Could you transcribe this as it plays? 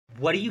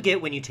What do you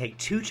get when you take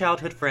two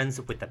childhood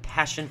friends with a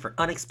passion for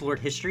unexplored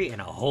history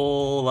and a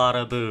whole lot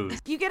of booze?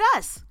 You get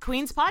us,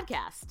 Queen's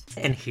Podcast.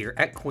 And here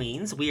at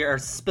Queen's, we are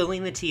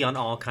spilling the tea on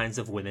all kinds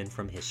of women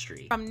from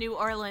history. From New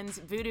Orleans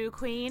voodoo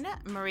queen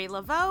Marie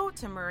Laveau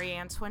to Marie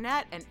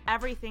Antoinette and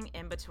everything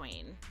in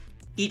between.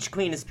 Each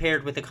queen is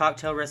paired with a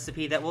cocktail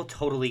recipe that will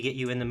totally get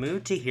you in the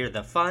mood to hear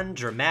the fun,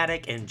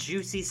 dramatic, and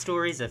juicy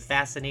stories of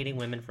fascinating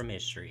women from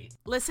history.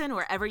 Listen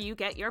wherever you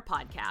get your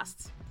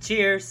podcasts.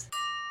 Cheers!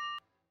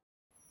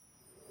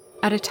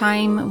 At a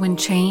time when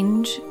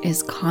change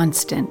is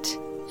constant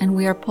and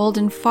we are pulled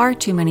in far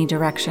too many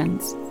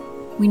directions,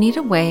 we need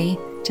a way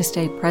to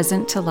stay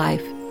present to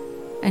life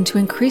and to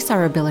increase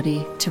our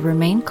ability to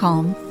remain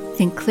calm,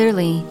 think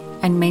clearly,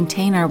 and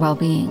maintain our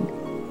well-being.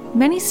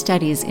 Many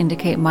studies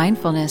indicate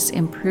mindfulness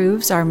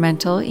improves our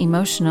mental,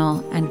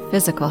 emotional, and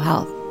physical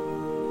health.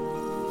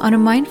 On A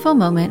Mindful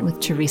Moment with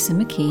Teresa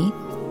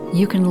McKee,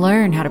 you can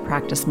learn how to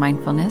practice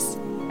mindfulness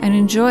and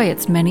enjoy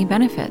its many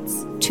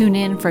benefits. Tune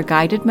in for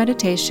guided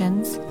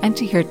meditations and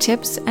to hear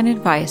tips and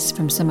advice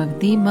from some of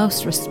the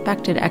most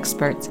respected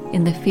experts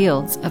in the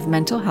fields of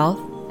mental health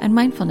and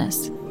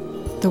mindfulness.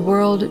 The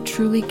world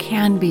truly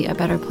can be a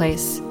better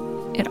place.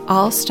 It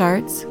all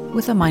starts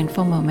with a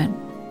mindful moment.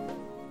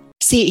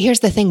 See,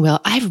 here's the thing,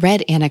 Will. I've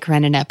read Anna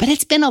Karenina, but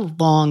it's been a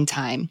long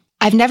time.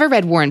 I've never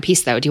read War and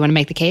Peace, though. Do you want to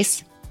make the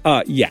case?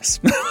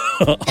 Yes.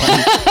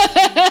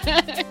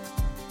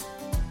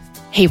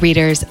 Hey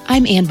readers,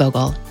 I'm Anne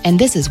Bogle, and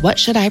this is What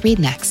Should I Read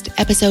Next,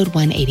 episode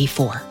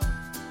 184.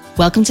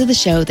 Welcome to the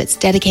show that's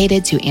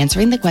dedicated to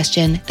answering the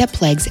question that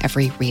plagues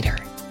every reader.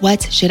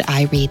 What should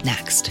I read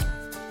next?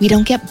 We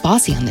don't get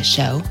bossy on this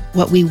show.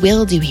 What we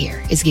will do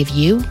here is give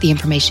you the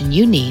information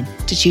you need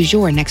to choose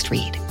your next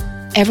read.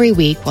 Every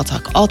week, we'll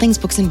talk all things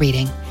books and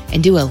reading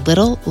and do a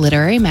little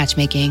literary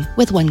matchmaking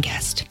with one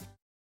guest.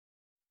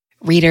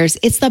 Readers,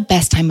 it's the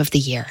best time of the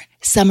year,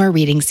 summer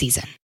reading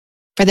season.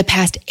 For the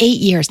past 8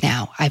 years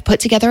now, I've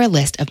put together a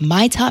list of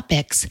my top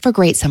picks for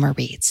great summer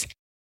reads.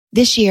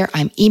 This year,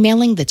 I'm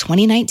emailing the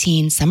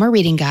 2019 Summer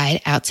Reading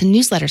Guide out to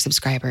newsletter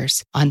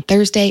subscribers on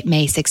Thursday,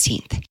 May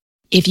 16th.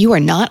 If you are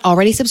not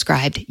already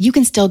subscribed, you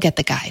can still get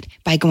the guide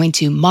by going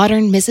to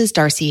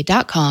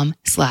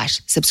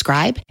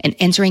modernmrsdarcy.com/subscribe and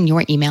entering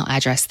your email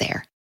address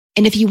there.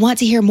 And if you want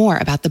to hear more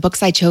about the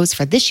books I chose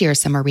for this year's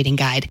Summer Reading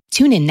Guide,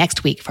 tune in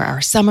next week for our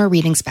Summer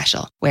Reading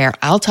Special, where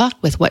I'll talk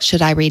with What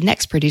Should I Read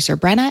Next producer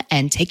Brenna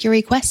and take your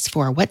requests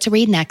for what to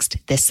read next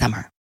this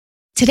summer.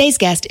 Today's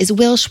guest is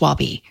Will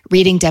Schwalbe,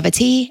 reading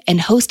devotee and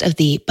host of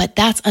the But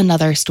That's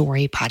Another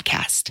Story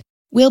podcast.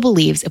 Will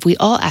believes if we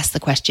all ask the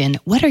question,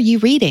 what are you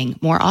reading,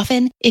 more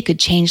often, it could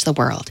change the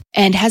world,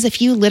 and has a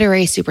few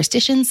literary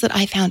superstitions that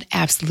I found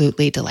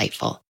absolutely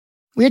delightful.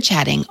 We're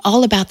chatting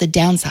all about the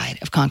downside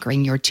of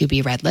conquering your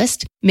to-be-read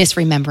list,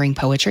 misremembering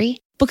poetry,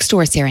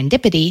 bookstore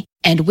serendipity,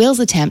 and Will's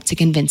attempt to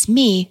convince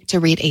me to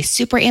read a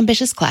super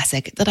ambitious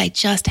classic that I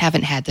just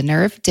haven't had the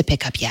nerve to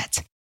pick up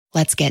yet.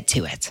 Let's get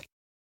to it.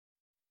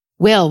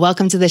 Will,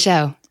 welcome to the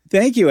show.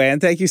 Thank you, Anne.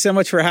 Thank you so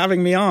much for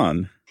having me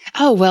on.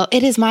 Oh, well,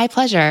 it is my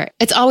pleasure.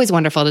 It's always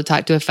wonderful to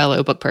talk to a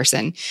fellow book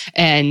person,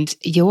 and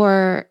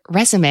your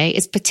resume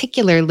is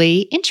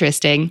particularly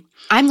interesting.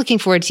 I'm looking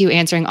forward to you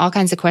answering all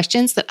kinds of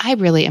questions that I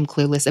really am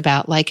clueless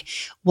about, like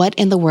what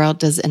in the world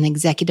does an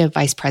executive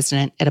vice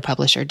president at a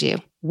publisher do?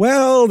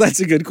 Well,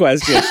 that's a good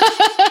question.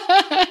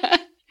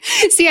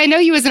 See, I know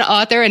you as an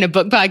author and a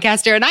book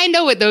podcaster, and I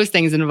know what those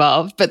things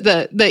involve, but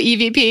the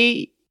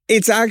EVP...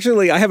 It's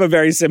actually, I have a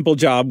very simple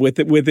job with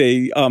a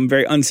very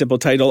unsimple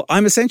title.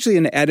 I'm essentially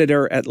an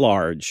editor at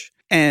large.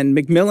 And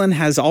Macmillan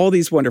has all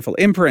these wonderful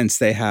imprints.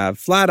 They have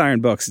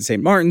Flatiron Books and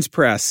St. Martin's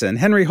Press and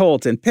Henry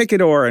Holt and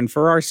Picador and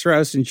Farrar,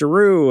 Straus and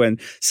Giroux and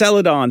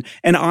Celadon.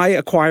 And I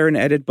acquire and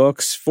edit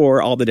books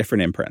for all the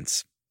different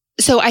imprints.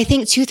 So I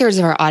think 2/3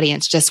 of our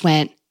audience just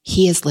went,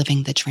 he is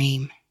living the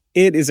dream.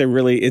 It's a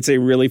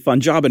really fun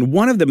job. And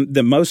one of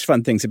the most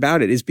fun things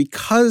about it is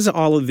because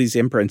all of these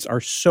imprints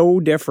are so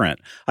different,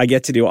 I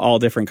get to do all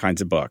different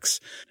kinds of books.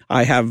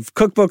 I have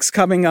cookbooks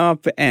coming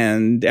up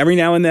and every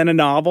now and then a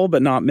novel,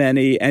 but not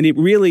many. And it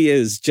really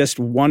is just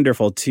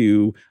wonderful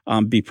to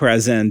be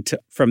present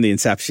from the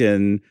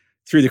inception,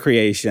 through the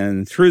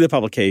creation, through the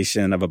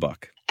publication of a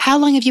book. How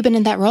long have you been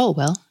in that role,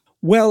 Will?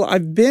 Well,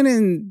 I've been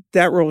in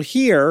that role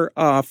here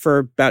for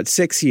about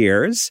 6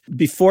 years.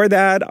 Before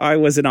that, I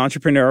was an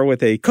entrepreneur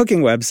with a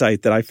cooking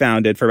website that I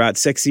founded for about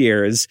 6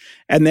 years.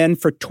 And then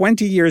for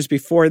 20 years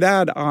before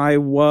that, I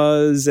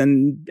was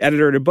an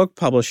editor at a book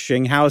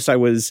publishing house. I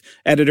was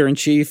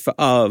editor-in-chief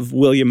of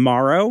William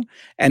Morrow,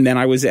 and then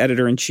I was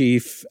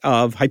editor-in-chief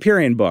of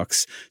Hyperion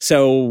Books.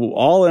 So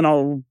all in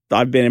all,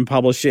 I've been in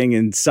publishing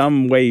in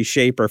some way,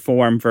 shape, or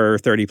form for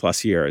 30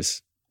 plus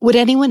years. Would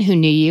anyone who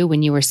knew you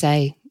when you were,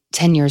 say,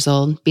 10 years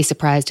old be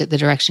surprised at the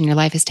direction your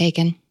life has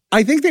taken?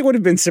 I think they would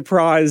have been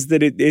surprised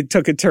that it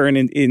took a turn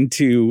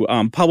into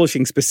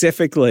publishing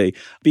specifically,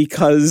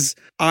 because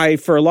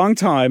for a long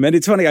time, and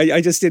it's funny,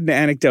 I just did an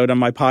anecdote on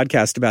my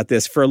podcast about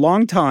this. For a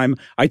long time,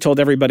 I told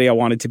everybody I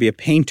wanted to be a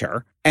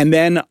painter. And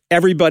then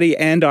everybody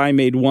and I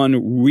made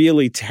one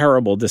really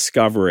terrible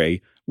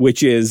discovery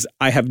which is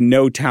I have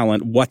no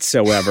talent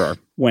whatsoever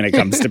when it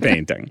comes to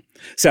painting.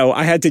 So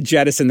I had to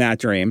jettison that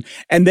dream.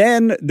 And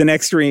then the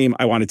next dream,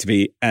 I wanted to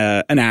be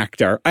an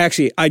actor.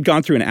 I'd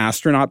gone through an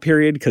astronaut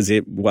period because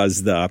it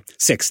was the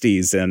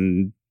 60s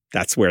and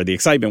that's where the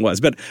excitement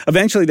was. But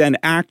eventually then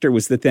actor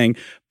was the thing.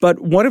 But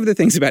one of the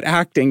things about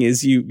acting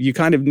is you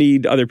kind of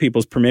need other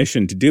people's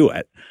permission to do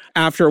it.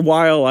 After a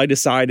while, I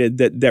decided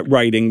that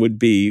writing would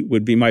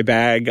be my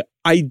bag.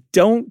 I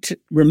don't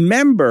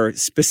remember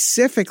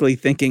specifically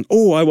thinking,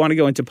 oh, I want to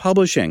go into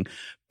publishing.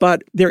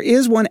 But there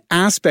is one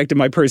aspect of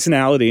my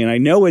personality, and I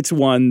know it's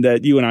one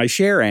that you and I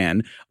share,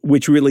 Anne,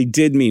 which really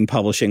did mean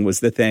publishing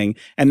was the thing.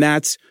 And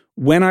that's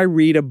when I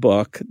read a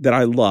book that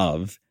I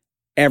love,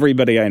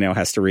 everybody I know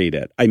has to read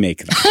it. I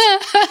make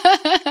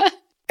them.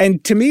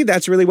 And to me,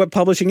 that's really what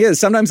publishing is.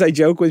 Sometimes I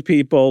joke with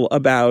people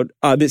about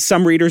that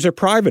some readers are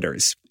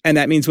privaters. And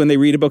that means when they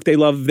read a book they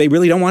love, they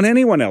really don't want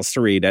anyone else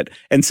to read it.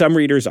 And some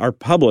readers are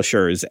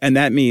publishers. And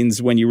that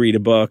means when you read a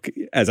book,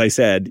 as I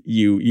said,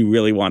 you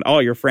really want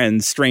all your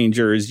friends,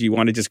 strangers, you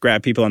want to just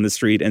grab people on the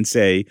street and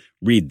say,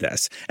 read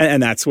this.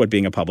 And that's what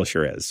being a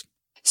publisher is.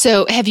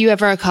 So have you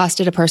ever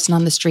accosted a person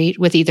on the street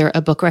with either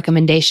a book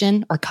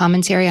recommendation or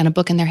commentary on a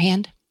book in their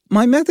hand?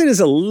 My method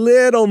is a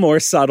little more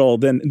subtle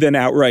than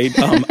outright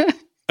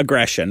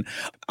aggression.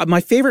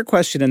 My favorite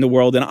question in the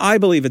world, and I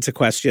believe it's a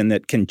question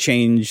that can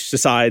change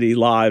society,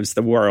 lives,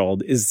 the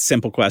world, is the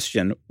simple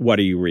question, what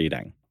are you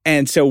reading?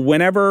 And so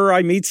whenever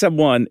I meet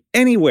someone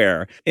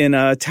anywhere, in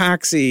a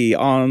taxi,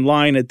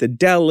 online at the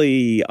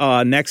deli,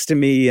 next to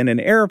me in an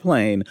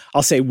airplane,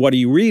 I'll say, what are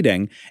you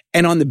reading?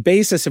 And on the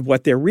basis of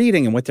what they're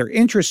reading and what their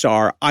interests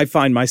are, I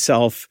find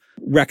myself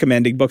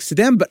recommending books to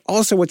them. But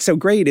also what's so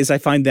great is I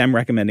find them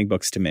recommending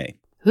books to me.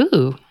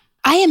 Ooh.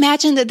 I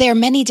imagine that there are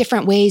many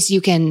different ways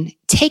you can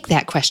take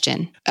that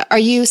question. Are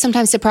you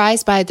sometimes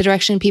surprised by the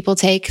direction people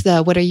take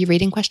the what are you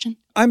reading question?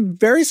 I'm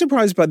very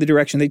surprised by the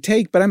direction they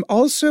take, but I'm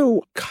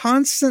also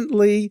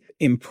constantly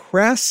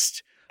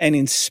impressed and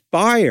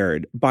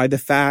inspired by the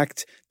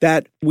fact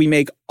that we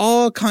make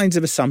all kinds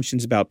of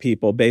assumptions about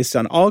people based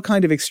on all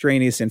kind of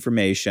extraneous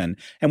information.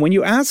 And when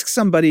you ask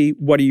somebody,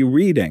 what are you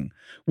reading?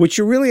 What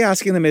you're really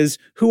asking them is,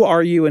 who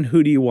are you and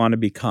who do you want to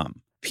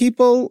become?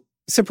 People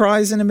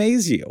surprise and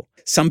amaze you.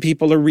 Some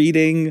people are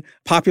reading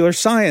popular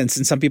science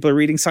and some people are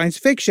reading science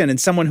fiction, and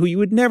someone who you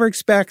would never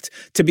expect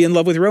to be in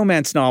love with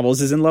romance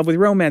novels is in love with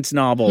romance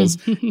novels.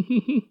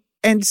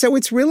 And so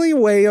it's really a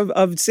way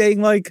of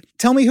saying, like,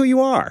 tell me who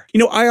you are. You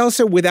know, I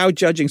also, without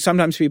judging,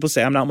 sometimes people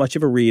say I'm not much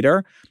of a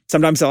reader.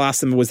 Sometimes I'll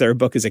ask them, was there a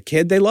book as a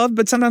kid they loved?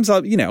 But sometimes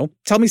I'll,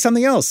 tell me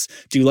something else.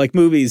 Do you like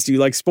movies? Do you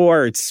like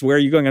sports? Where are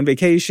you going on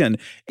vacation?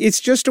 It's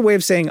just a way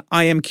of saying,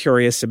 I am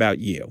curious about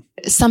you.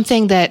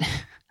 Something that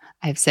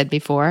I've said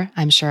before,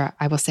 I'm sure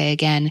I will say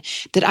again,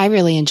 that I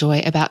really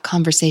enjoy about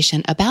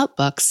conversation about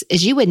books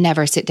is you would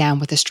never sit down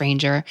with a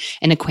stranger,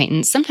 an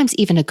acquaintance, sometimes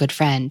even a good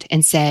friend,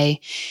 and say,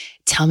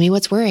 tell me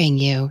what's worrying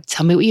you.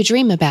 Tell me what you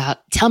dream about.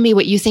 Tell me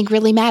what you think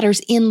really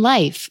matters in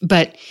life.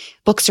 But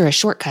books are a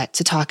shortcut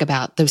to talk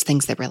about those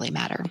things that really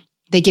matter.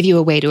 They give you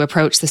a way to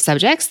approach the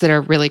subjects that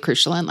are really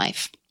crucial in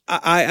life.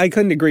 I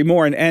couldn't agree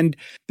more. And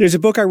there's a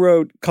book I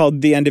wrote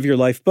called The End of Your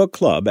Life Book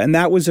Club. And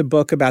that was a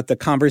book about the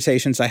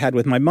conversations I had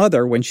with my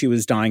mother when she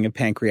was dying of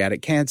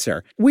pancreatic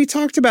cancer. We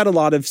talked about a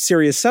lot of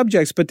serious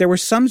subjects, but there were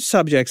some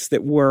subjects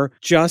that were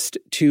just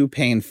too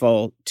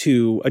painful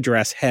to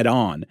address head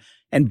on.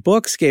 And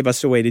books gave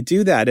us a way to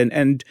do that.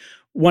 And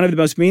one of the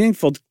most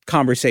meaningful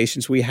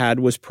conversations we had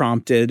was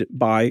prompted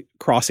by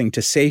Crossing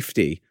to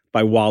Safety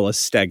by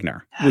Wallace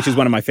Stegner, which is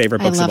one of my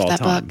favorite books of all time.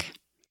 I love that book.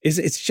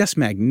 It's just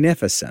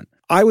magnificent.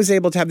 I was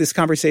able to have this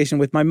conversation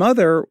with my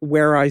mother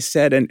where I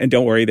said, and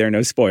don't worry, there are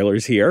no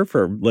spoilers here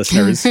for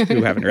listeners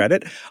who haven't read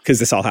it, because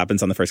this all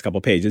happens on the first couple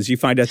pages. You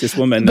find out this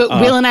woman... But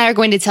Will and I are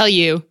going to tell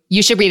you,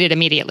 you should read it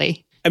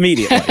immediately.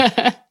 Immediately.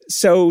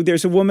 So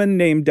there's a woman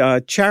named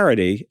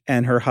Charity,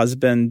 and her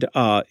husband,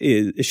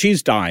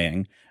 she's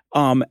dying.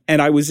 And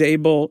I was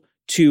able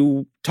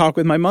to talk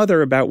with my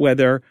mother about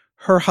whether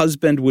her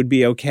husband would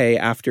be okay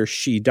after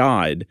she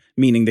died,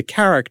 meaning the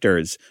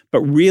characters, but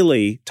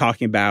really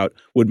talking about,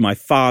 would my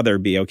father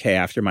be okay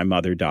after my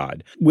mother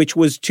died, which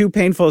was too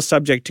painful a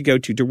subject to go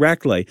to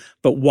directly.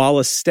 But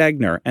Wallace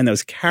Stegner and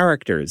those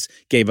characters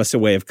gave us a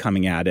way of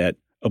coming at it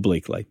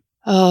obliquely.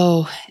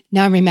 Oh,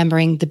 now I'm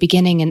remembering the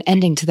beginning and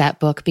ending to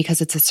that book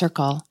because it's a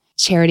circle.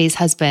 Charity's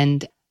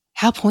husband.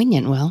 How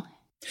poignant, Will.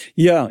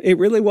 Yeah, it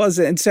really was.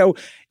 And so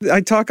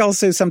I talk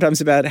also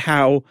sometimes about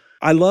how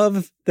I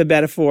love the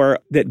metaphor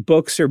that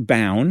books are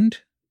bound,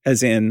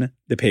 as in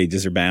the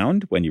pages are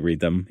bound when you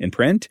read them in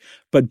print,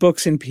 but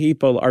books and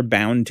people are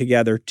bound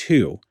together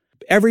too.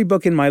 Every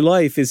book in my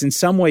life is in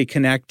some way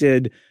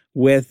connected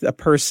with a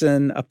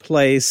person, a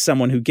place,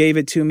 someone who gave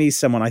it to me,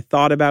 someone I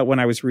thought about when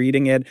I was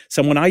reading it,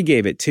 someone I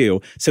gave it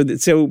to.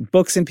 So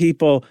books and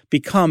people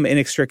become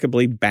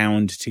inextricably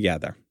bound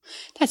together.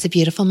 That's a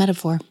beautiful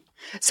metaphor.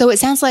 So it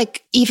sounds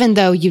like even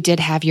though you did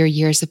have your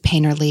years of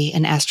painterly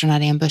and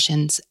astronaut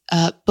ambitions,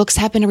 books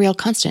have been a real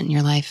constant in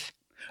your life.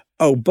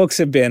 Oh, books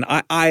have been,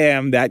 I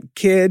am that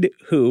kid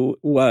who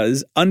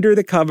was under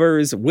the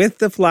covers with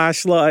the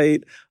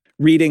flashlight,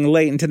 reading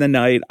late into the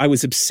night. I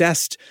was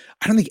obsessed.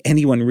 I don't think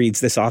anyone reads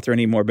this author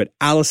anymore, but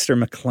Alistair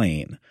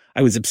MacLean.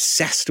 I was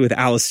obsessed with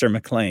Alistair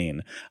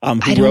MacLean.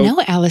 I don't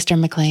know Alistair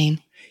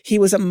MacLean. He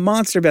was a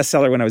monster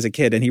bestseller when I was a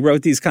kid, and he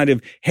wrote these kind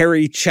of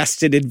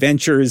hairy-chested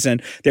adventures,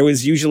 and there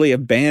was usually a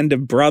band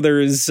of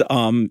brothers,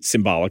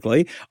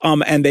 symbolically,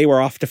 and they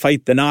were off to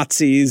fight the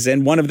Nazis,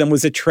 and one of them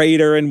was a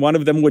traitor, and one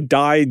of them would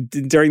die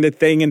during the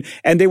thing,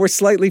 and they were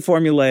slightly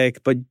formulaic,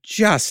 but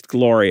just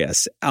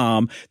glorious.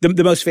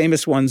 The most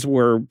famous ones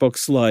were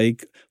books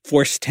like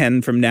Force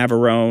 10 from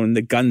Navarone,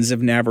 The Guns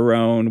of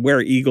Navarone, Where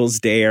Eagles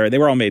Dare. They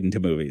were all made into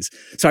movies.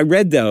 So I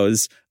read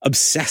those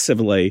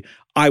obsessively.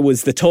 I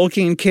was the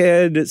Tolkien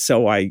kid,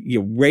 so I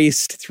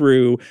raced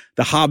through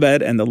The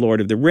Hobbit and The Lord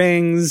of the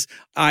Rings.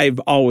 I've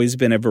always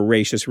been a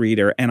voracious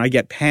reader, and I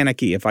get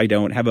panicky if I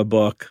don't have a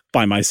book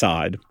by my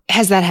side.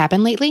 Has that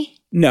happened lately?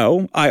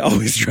 No, I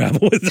always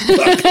travel with a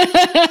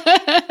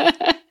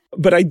book.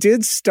 But I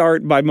did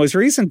start my most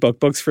recent book,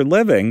 Books for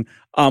Living,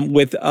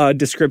 with a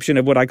description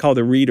of what I call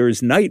the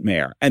reader's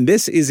nightmare. And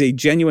this is a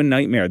genuine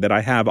nightmare that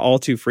I have all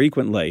too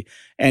frequently.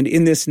 And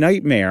in this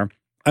nightmare,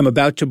 I'm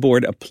about to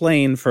board a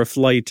plane for a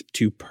flight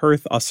to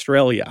Perth,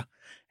 Australia,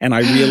 and I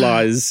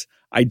realize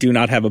I do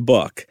not have a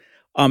book.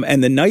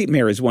 And the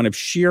nightmare is one of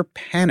sheer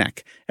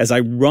panic as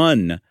I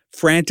run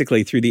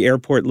frantically through the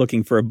airport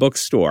looking for a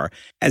bookstore.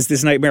 As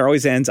this nightmare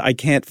always ends, I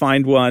can't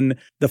find one.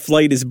 The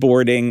flight is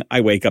boarding. I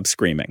wake up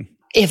screaming.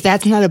 If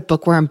that's not a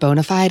bookworm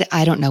bona fide,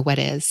 I don't know what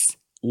is.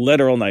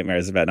 Literal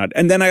nightmares about not.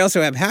 And then I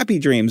also have happy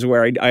dreams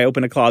where I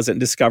open a closet and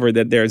discover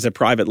that there's a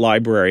private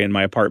library in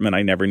my apartment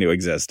I never knew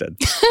existed.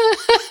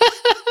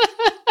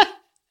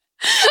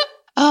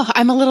 Oh,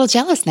 I'm a little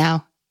jealous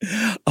now.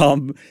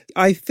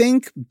 I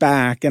think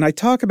back, and I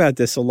talk about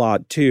this a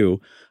lot too,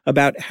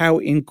 about how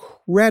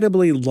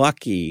incredibly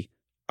lucky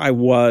I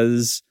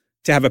was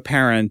to have a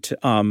parent,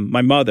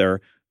 my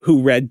mother,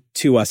 who read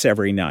to us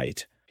every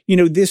night.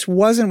 This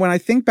wasn't, when I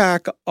think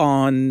back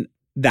on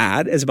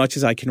that, as much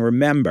as I can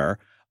remember,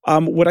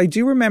 what I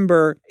do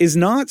remember is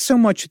not so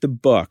much the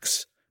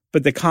books,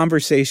 but the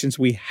conversations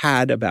we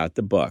had about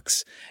the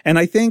books. And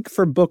I think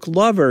for book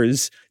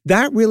lovers,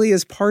 that really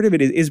is part of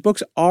it, is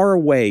books are a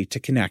way to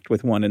connect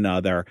with one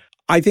another.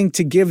 I think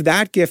to give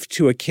that gift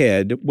to a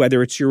kid,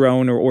 whether it's your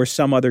own or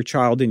some other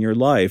child in your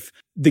life,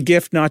 the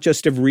gift not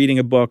just of reading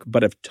a book,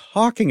 but of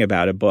talking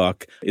about a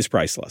book is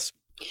priceless.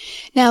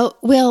 Now,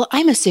 Will,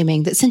 I'm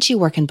assuming that since you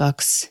work in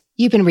books,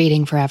 you've been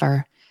reading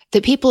forever,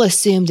 that people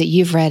assume that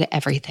you've read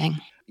everything.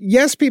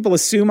 Yes, people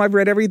assume I've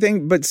read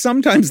everything, but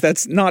sometimes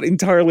that's not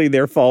entirely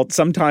their fault.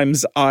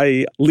 Sometimes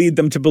I lead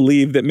them to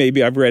believe that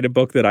maybe I've read a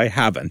book that I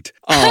haven't.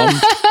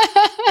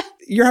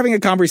 You're having a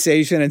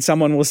conversation and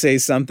someone will say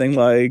something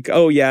like,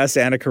 oh, yes,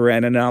 Anna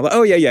Karenina.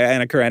 Oh, yeah,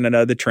 Anna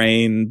Karenina, The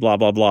Train, blah,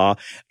 blah, blah.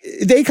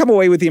 They come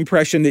away with the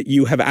impression that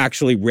you have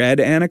actually read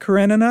Anna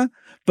Karenina.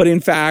 But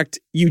in fact,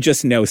 you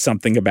just know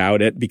something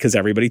about it because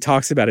everybody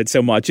talks about it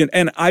so much.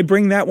 And I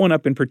bring that one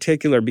up in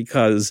particular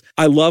because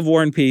I love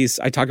War and Peace.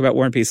 I talk about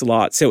War and Peace a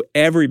lot. So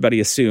everybody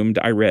assumed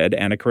I read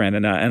Anna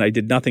Karenina, and I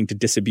did nothing to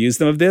disabuse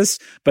them of this.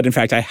 But in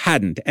fact, I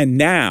hadn't. And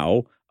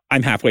now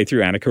I'm halfway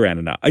through Anna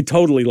Karenina. I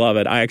totally love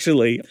it. I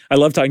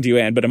love talking to you,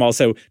 Anne, but I'm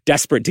also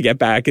desperate to get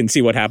back and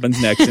see what happens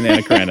next in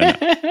Anna Karenina.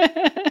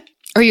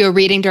 Are you a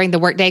reading during the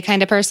workday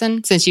kind of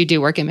person, since you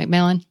do work in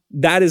Macmillan?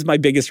 That is my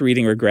biggest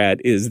reading regret,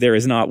 is there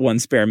is not one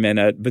spare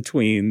minute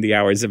between the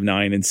hours of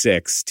 9 and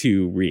 6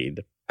 to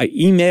read.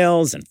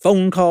 Emails and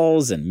phone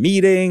calls and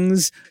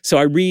meetings. So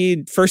I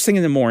read first thing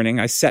in the morning.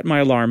 I set my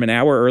alarm an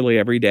hour early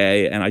every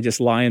day, and I just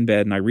lie in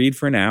bed and I read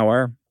for an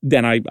hour.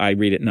 Then I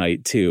read at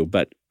night too,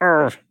 but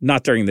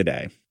not during the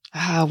day.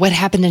 What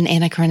happened in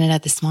Anna Karenina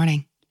this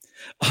morning?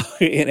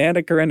 In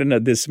Anna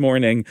Karenina this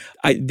morning,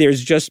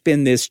 there's just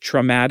been this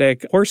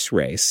traumatic horse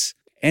race.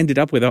 Ended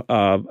up with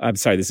I'm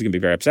sorry, this is going to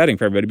be very upsetting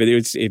for everybody, but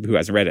who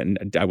hasn't read it,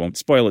 and I won't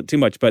spoil it too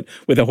much, but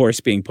with a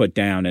horse being put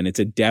down, and it's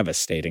a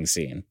devastating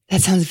scene.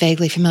 That sounds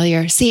vaguely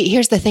familiar. See,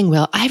 here's the thing,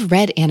 Will. I've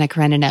read Anna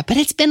Karenina, but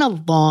it's been a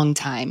long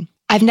time.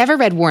 I've never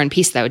read War and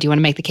Peace, though. Do you want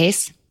to make the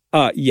case?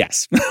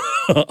 Yes.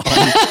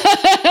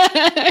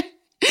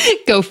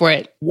 Go for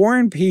it. War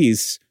and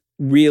Peace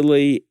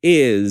really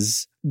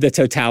is the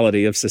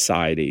totality of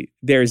society.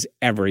 There's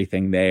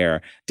everything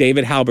there.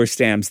 David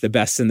Halberstam's The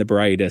Best and the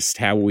Brightest,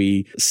 how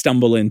we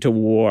stumble into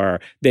war.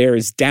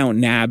 There's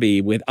Downton Abbey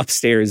with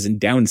upstairs and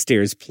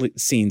downstairs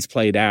scenes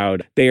played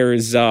out.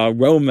 There's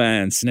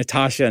romance,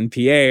 Natasha and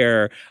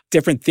Pierre,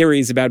 different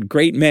theories about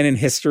great men in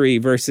history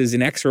versus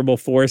inexorable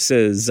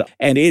forces.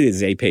 And it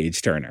is a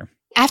page turner.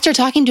 After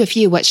talking to a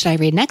few What Should I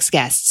Read Next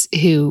guests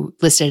who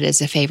listed it as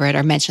a favorite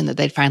or mentioned that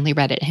they'd finally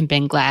read it and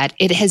been glad,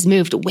 it has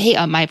moved way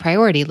up my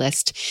priority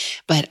list,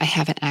 but I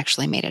haven't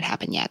actually made it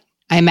happen yet.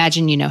 I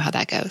imagine you know how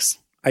that goes.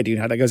 I do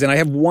know how that goes. And I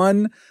have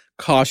one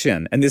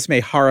caution, and this may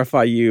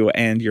horrify you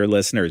and your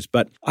listeners,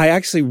 but I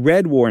actually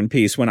read War and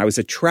Peace when I was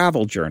a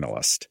travel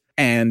journalist.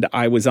 and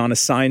I was on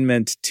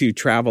assignment to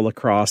travel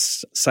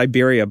across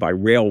Siberia by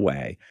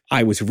railway.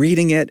 I was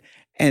reading it,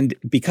 and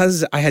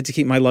because I had to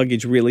keep my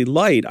luggage really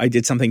light, I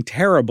did something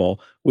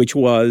terrible, which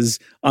was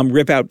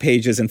rip out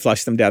pages and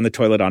flush them down the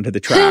toilet onto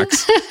the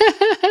tracks.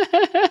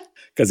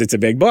 Because it's a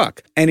big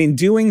book. And in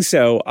doing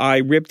so, I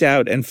ripped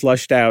out and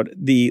flushed out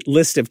the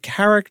list of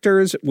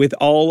characters with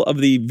all of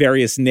the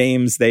various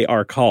names they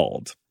are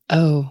called.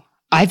 Oh,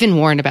 I've been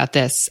warned about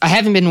this. I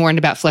haven't been warned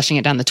about flushing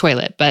it down the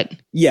toilet, but...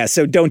 Yeah,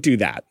 so don't do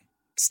that.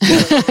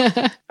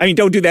 I mean,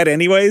 don't do that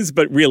anyways,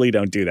 but really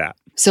don't do that.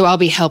 So I'll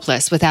be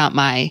helpless without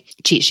my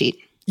cheat sheet.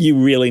 You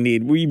really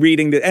need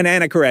rereading and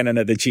Anna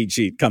Karenina, the cheat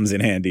sheet, comes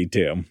in handy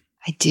too.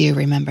 I do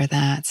remember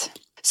that.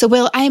 So,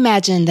 Will, I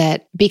imagine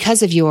that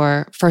because of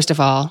your, first of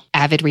all,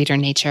 avid reader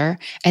nature,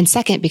 and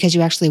second, because you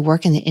actually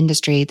work in the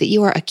industry, that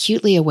you are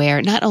acutely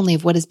aware not only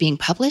of what is being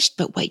published,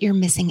 but what you're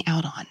missing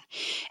out on.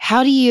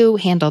 How do you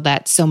handle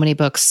that so many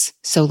books,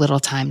 so little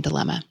time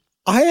dilemma?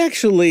 I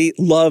actually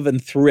love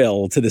and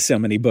thrill to the so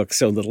many books,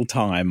 so little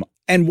time.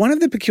 And one of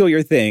the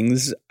peculiar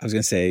things, I was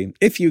going to say,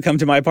 if you come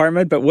to my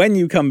apartment, but when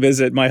you come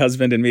visit my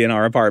husband and me in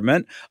our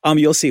apartment,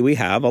 you'll see we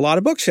have a lot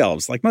of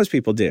bookshelves, like most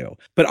people do.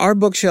 But our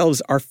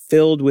bookshelves are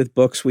filled with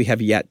books we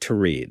have yet to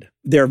read.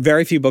 There are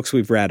very few books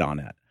we've read on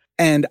it.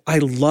 And I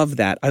love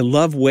that. I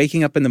love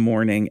waking up in the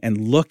morning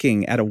and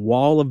looking at a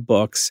wall of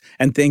books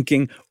and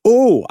thinking,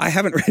 oh, I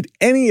haven't read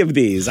any of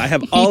these. I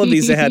have all of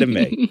these ahead of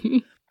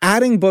me.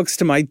 Adding books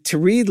to my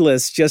to-read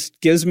list just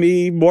gives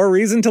me more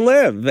reason to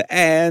live.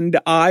 And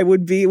it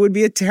would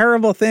be a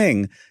terrible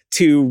thing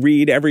to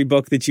read every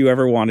book that you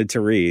ever wanted to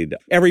read.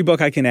 Every book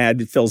I can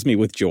add fills me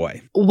with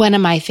joy. One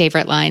of my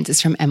favorite lines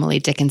is from Emily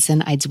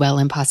Dickinson, I dwell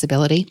in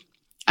possibility.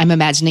 I'm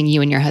imagining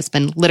you and your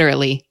husband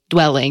literally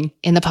dwelling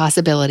in the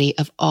possibility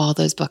of all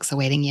those books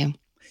awaiting you.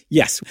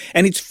 Yes.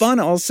 And it's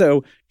fun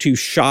also to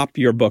shop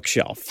your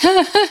bookshelf.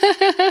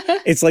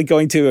 It's like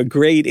going to a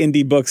great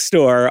indie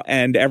bookstore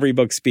and every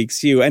book speaks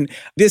to you. And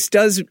this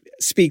does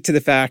speak to the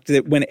fact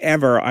that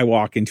whenever I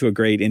walk into a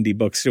great indie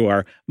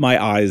bookstore,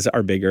 my eyes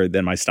are bigger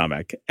than my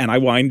stomach. And I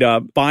wind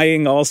up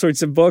buying all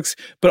sorts of books.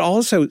 But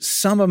also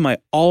some of my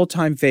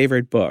all-time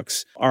favorite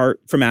books are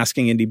from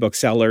asking indie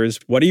booksellers,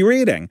 what are you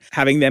reading?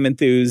 Having them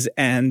enthuse.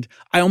 And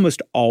I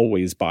almost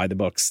always buy the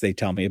books they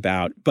tell me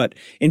about. But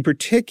in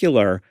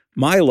particular,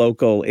 my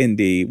local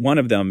indie, one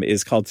of them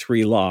is called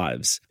 3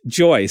 Lives.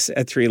 Joyce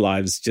at 3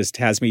 Lives just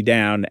has me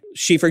down.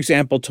 She, for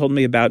example, told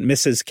me about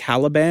Mrs.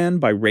 Caliban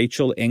by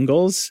Rachel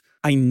Ingalls.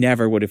 I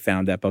never would have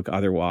found that book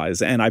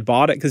otherwise. And I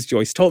bought it because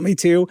Joyce told me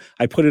to.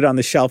 I put it on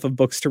the shelf of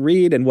books to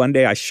read. And one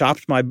day I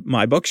shopped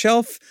my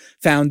bookshelf,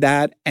 found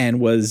that,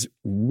 and was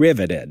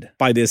riveted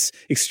by this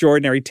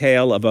extraordinary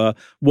tale of a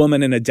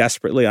woman in a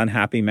desperately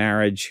unhappy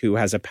marriage who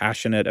has a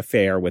passionate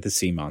affair with a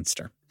sea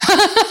monster.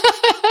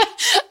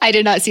 I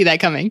did not see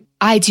that coming.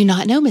 I do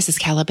not know Mrs.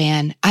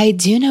 Caliban. I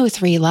do know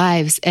 3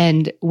 Lives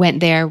and went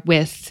there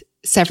with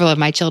several of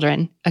my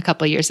children a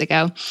couple of years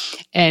ago.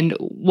 And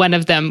one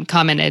of them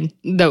commented,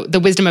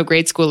 the wisdom of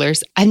grade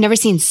schoolers, I've never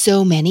seen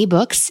so many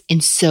books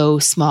in so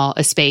small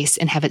a space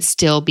and have it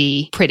still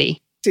be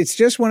pretty. It's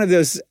just one of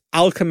those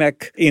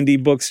alchemic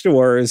indie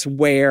bookstores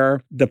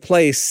where the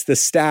place, the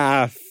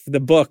staff, the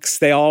books,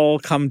 they all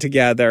come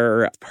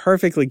together,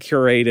 perfectly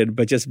curated,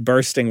 but just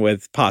bursting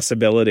with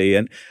possibility.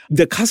 And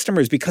the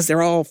customers, because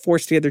they're all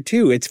forced together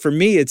too. It's, for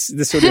me, it's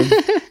the sort of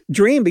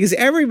dream, because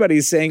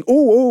everybody's saying,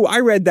 oh,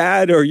 I read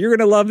that, or you're going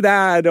to love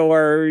that,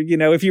 or, you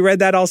know, if you read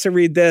that, also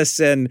read this,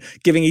 and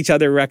giving each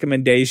other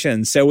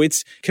recommendations. So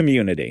it's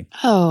community.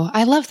 Oh,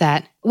 I love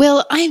that.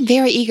 Will, I'm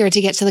very eager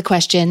to get to the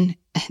question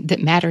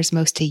that matters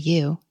most to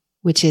you,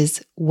 which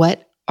is,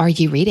 what are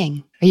you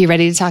reading? Are you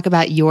ready to talk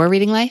about your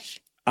reading life?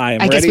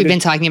 I guess we've been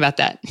talking about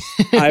that.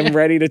 I'm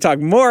ready to talk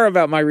more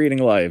about my reading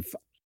life.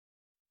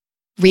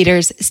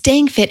 Readers,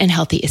 staying fit and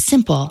healthy is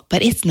simple,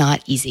 but it's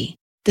not easy.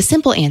 The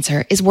simple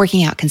answer is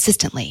working out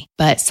consistently,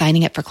 but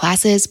signing up for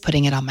classes,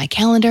 putting it on my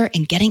calendar,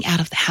 and getting out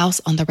of the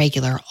house on the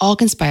regular all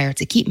conspire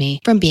to keep me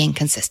from being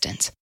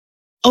consistent.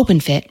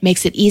 OpenFit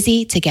makes it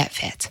easy to get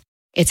fit.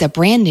 It's a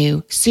brand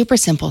new, super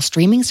simple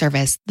streaming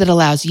service that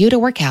allows you to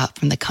work out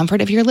from the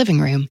comfort of your living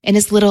room in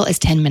as little as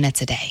 10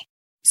 minutes a day.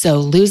 So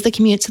lose the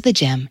commute to the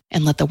gym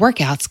and let the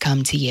workouts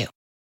come to you.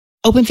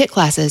 OpenFit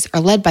classes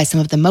are led by some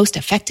of the most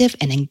effective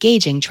and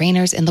engaging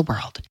trainers in the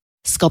world.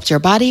 Sculpt your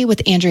body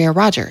with Andrea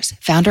Rogers,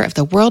 founder of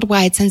the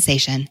worldwide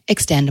sensation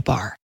Extend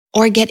Bar.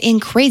 Or get in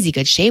crazy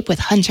good shape with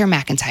Hunter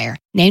McIntyre,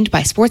 named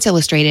by Sports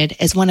Illustrated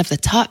as one of the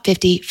top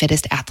 50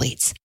 fittest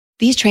athletes.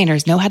 These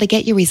trainers know how to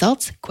get you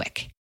results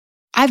quick.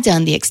 I've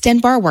done the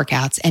Extend Bar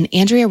workouts, and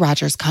Andrea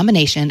Rogers'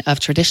 combination of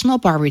traditional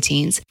bar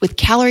routines with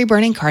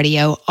calorie-burning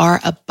cardio are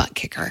a butt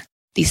kicker.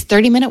 These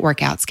 30-minute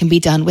workouts can be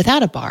done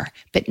without a bar,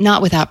 but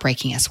not without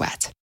breaking a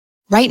sweat.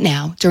 Right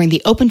now, during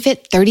the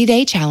OpenFit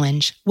 30-Day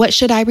Challenge, What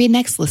Should I Read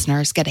Next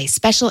listeners get a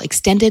special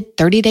extended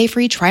 30-day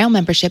free trial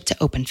membership to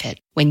OpenFit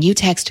when you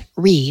text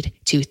READ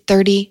to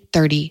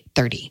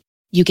 303030.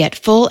 You get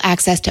full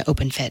access to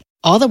OpenFit,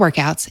 all the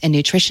workouts and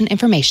nutrition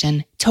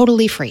information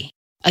totally free.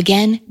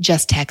 Again,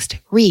 just text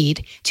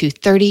READ to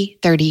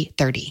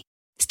 303030.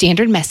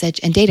 Standard message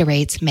and data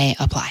rates may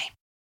apply.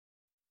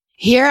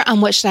 Here on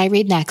What Should I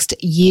Read Next,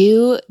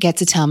 you get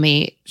to tell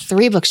me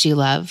 3 books you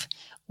love,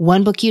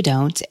 1 book you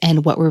don't,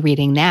 and what we're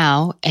reading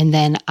now. And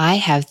then I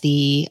have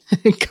the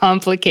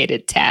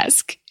complicated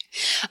task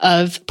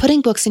of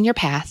putting books in your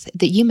path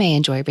that you may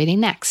enjoy reading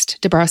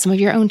next, to borrow some of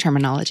your own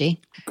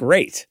terminology.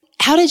 Great.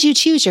 How did you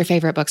choose your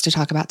favorite books to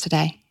talk about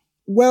today?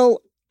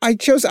 Well, I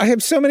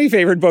have so many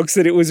favorite books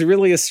that it was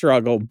really a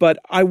struggle, but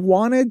I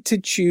wanted to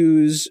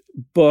choose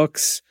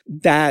books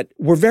that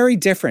were very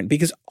different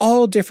because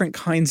all different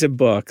kinds of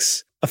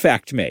books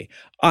affect me.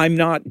 I'm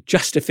not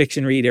just a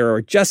fiction reader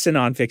or just a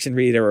nonfiction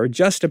reader or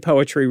just a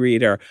poetry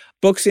reader.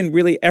 Books in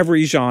really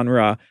every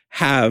genre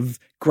have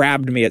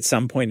grabbed me at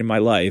some point in my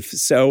life.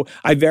 So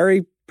I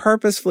very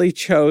purposefully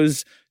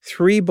chose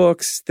 3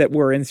 books that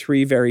were in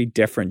 3 very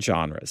different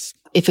genres.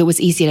 If it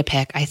was easy to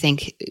pick, I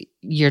think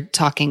you're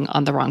talking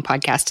on the wrong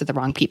podcast to the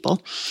wrong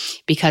people,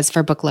 because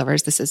for book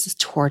lovers, this is a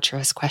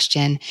torturous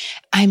question.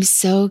 I'm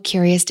so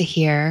curious to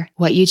hear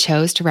what you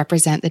chose to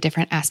represent the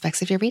different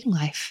aspects of your reading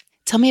life.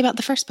 Tell me about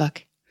the first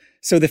book.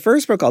 So the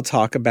first book I'll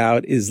talk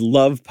about is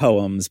Love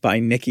Poems by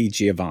Nikki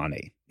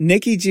Giovanni.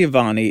 Nikki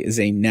Giovanni is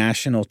a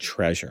national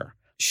treasure.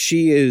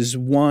 She is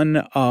one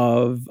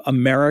of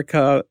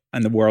America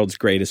and the world's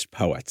greatest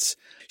poets.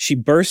 She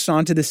burst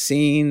onto the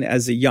scene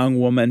as a young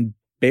woman,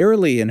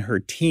 barely in her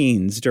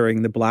teens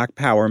during the Black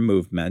Power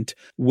movement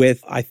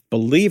with, I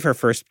believe her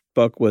first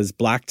book was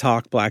Black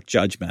Talk, Black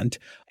Judgment,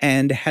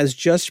 and has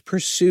just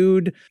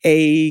pursued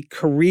a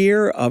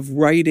career of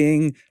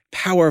writing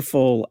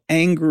powerful,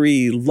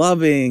 angry,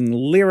 loving,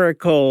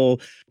 lyrical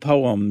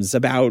poems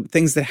about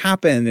things that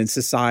happen in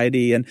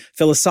society and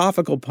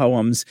philosophical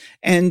poems.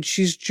 And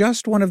she's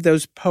just one of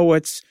those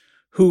poets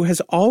who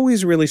has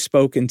always really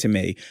spoken to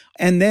me.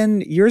 And then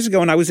years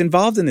ago, when I was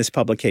involved in this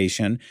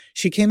publication,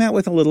 she came out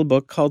with a little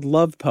book called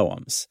Love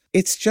Poems.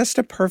 It's just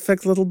a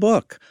perfect little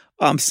book.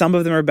 Some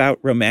of them are about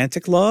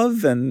romantic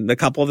love, and a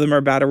couple of them are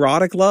about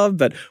erotic love,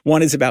 but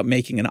one is about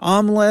making an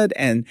omelet,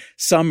 and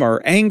some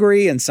are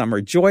angry, and some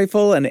are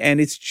joyful, and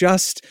it's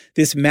just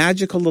this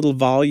magical little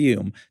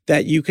volume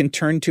that you can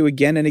turn to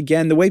again and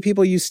again, the way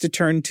people used to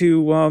turn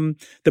to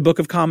the Book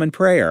of Common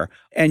Prayer,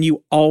 and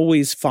you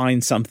always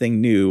find something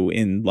new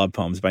in Love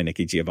Poems by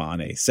Nikki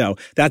Giovanni. So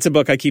that's a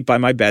book I keep by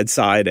my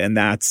bedside, and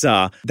that's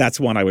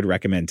one I would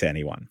recommend to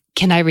anyone.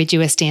 Can I read you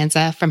a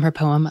stanza from her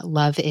poem,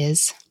 Love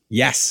Is?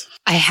 Yes.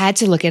 I had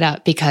to look it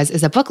up because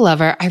as a book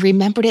lover, I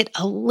remembered it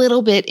a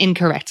little bit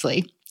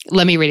incorrectly.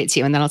 Let me read it to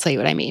you and then I'll tell you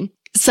what I mean.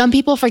 Some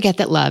people forget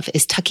that love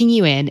is tucking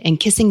you in and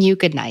kissing you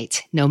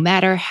goodnight, no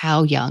matter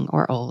how young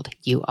or old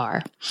you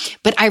are.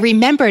 But I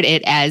remembered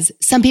it as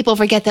some people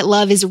forget that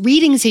love is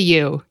reading to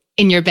you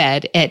in your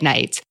bed at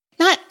night.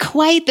 Not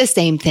quite the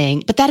same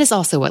thing, but that is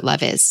also what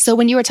love is. So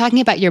when you were talking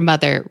about your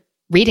mother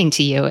reading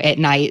to you at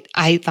night,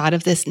 I thought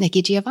of this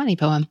Nikki Giovanni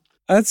poem.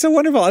 That's so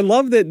wonderful. I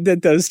love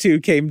that those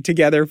two came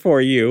together for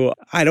you.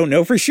 I don't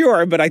know for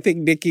sure, but I think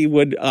Nikki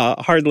would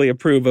hardly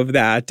approve of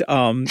that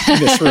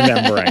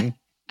misremembering.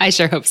 I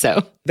sure hope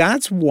so.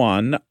 That's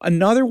one.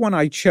 Another one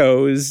I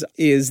chose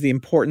is The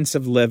Importance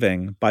of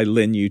Living by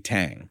Lin Yu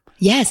Tang.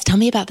 Yes, tell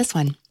me about this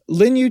one.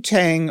 Lin Yu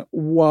Tang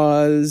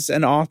was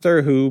an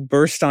author who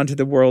burst onto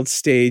the world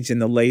stage in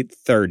the late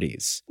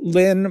 30s.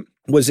 Lin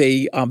was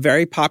a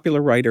very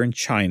popular writer in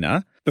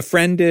China,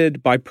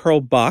 befriended by Pearl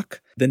Buck,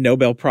 the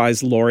Nobel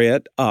Prize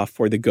laureate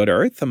for The Good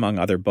Earth, among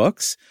other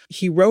books.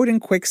 He wrote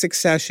in quick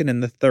succession in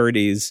the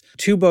 30s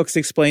 2 books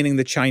explaining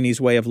the Chinese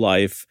way of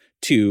life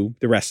to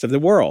the rest of the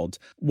world.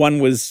 One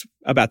was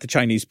about the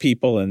Chinese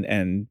people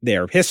and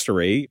their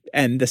history.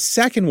 And the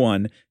second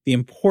one, The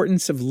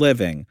Importance of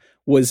Living,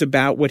 was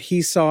about what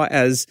he saw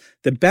as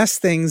the best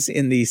things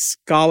in the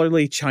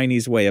scholarly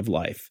Chinese way of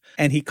life.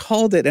 And he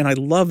called it, and I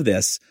love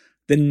this,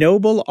 the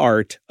noble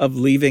art of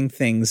leaving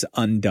things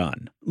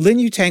undone. Lin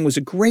Yu Tang was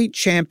a great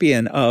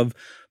champion of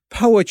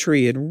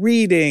poetry and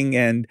reading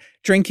and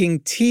drinking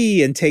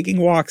tea and taking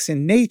walks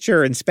in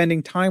nature and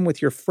spending time with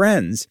your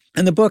friends.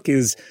 And the book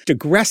is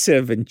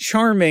digressive and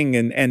charming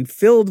and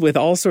filled with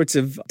all sorts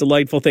of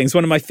delightful things.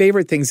 One of my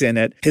favorite things in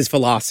it, his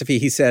philosophy,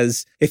 he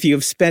says, if you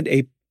have spent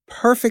a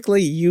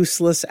perfectly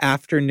useless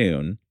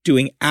afternoon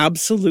doing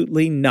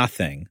absolutely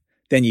nothing,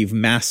 then you've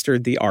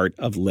mastered the art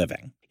of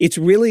living. It's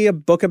really a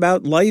book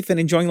about life and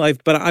enjoying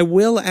life, but I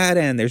will add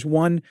in, there's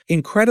one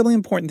incredibly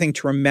important thing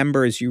to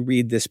remember as you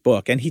read this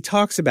book, and he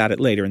talks about it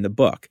later in the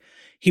book.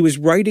 He was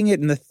writing it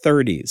in the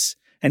 30s,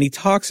 and he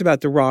talks about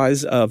the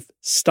rise of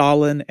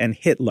Stalin and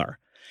Hitler.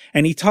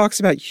 And he talks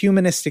about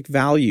humanistic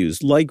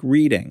values like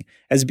reading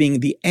as being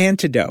the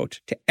antidote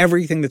to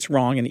everything that's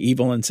wrong and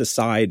evil in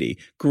society,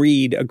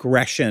 greed,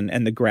 aggression,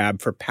 and the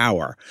grab for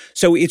power.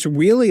 So it's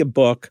really a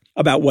book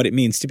about what it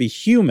means to be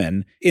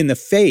human in the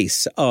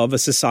face of a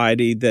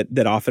society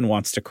that often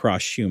wants to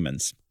crush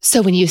humans.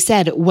 So when you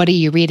said, what are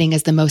you reading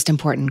as the most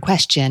important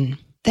question,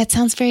 that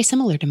sounds very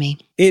similar to me.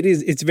 It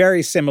is. It's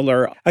very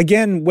similar.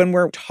 Again, when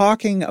we're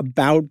talking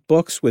about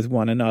books with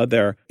one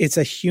another, it's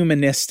a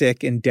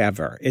humanistic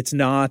endeavor. It's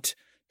not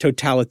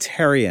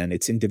totalitarian.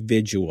 It's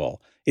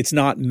individual. It's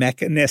not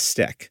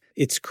mechanistic.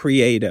 It's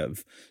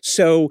creative.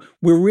 So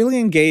we're really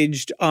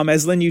engaged,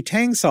 as Lin Yu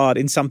Tang saw it,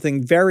 in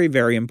something very,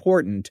 very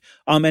important.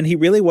 And he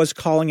really was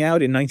calling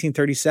out in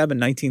 1937,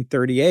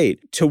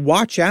 1938 to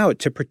watch out,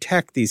 to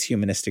protect these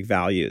humanistic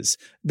values.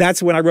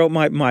 That's when I wrote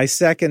my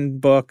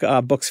second book,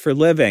 Books for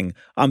Living.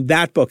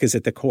 That book is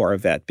at the core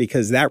of it,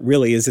 because that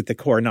really is at the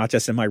core, not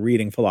just in my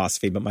reading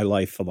philosophy, but my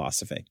life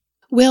philosophy.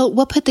 Will,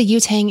 what put the Yu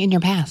Tang in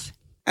your path?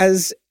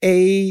 As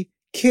a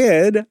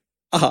kid,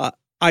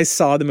 I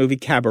saw the movie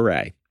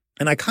Cabaret,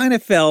 and I kind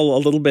of fell a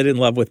little bit in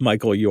love with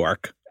Michael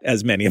York,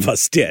 as many of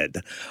us did,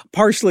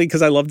 partially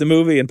because I loved the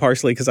movie and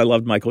partially because I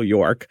loved Michael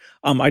York.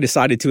 I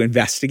decided to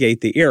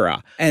investigate the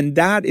era. And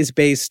that is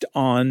based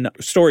on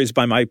stories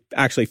by my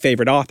actually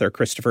favorite author,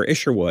 Christopher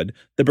Isherwood,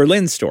 the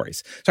Berlin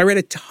stories. So I read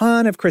a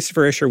ton of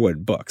Christopher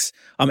Isherwood books,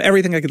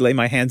 everything I could lay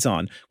my hands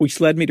on,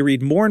 which led me to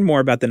read more and more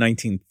about the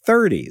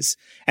 1930s.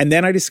 And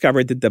then I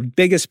discovered that the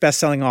biggest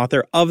best-selling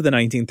author of the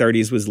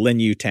 1930s was Lin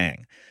Yu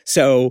Tang.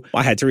 So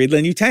I had to read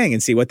Lin Yu Tang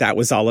and see what that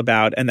was all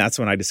about. And that's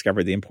when I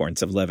discovered the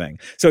importance of living.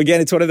 So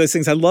again, it's one of those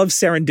things. I love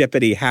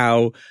serendipity,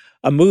 how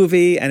a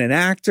movie and an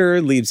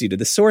actor leads you to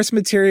the source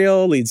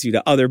material, leads you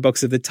to other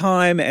books of the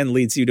time, and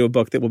leads you to a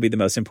book that will be the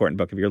most important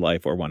book of your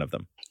life, or one of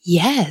them.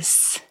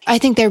 Yes. I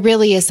think there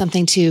really is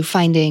something to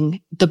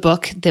finding the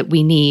book that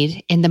we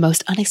need in the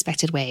most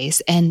unexpected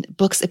ways, and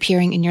books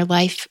appearing in your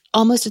life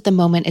almost at the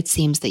moment it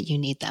seems that you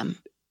need them.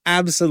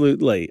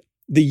 Absolutely.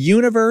 The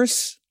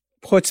universe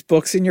puts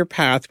books in your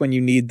path when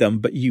you need them,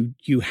 but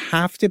you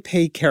have to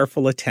pay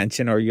careful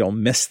attention or you'll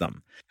miss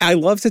them. I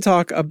love to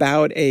talk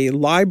about a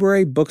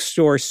library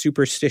bookstore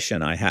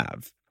superstition I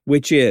have,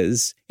 which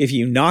is if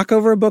you knock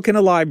over a book in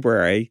a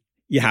library,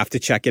 you have to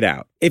check it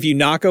out. If you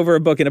knock over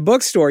a book in a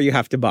bookstore, you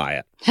have to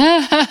buy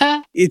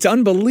it. It's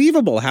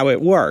unbelievable how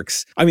it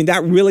works. I mean,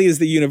 that really is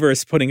the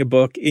universe putting a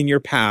book in your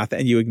path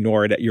and you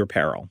ignore it at your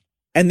peril.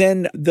 And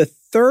then the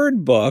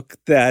third book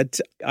that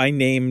I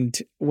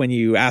named when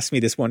you asked me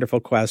this wonderful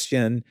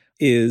question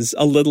is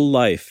A Little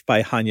Life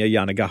by Hanya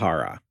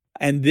Yanagihara.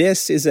 And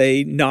this is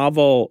a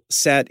novel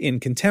set in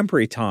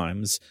contemporary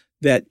times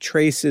that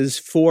traces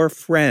 4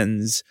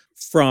 friends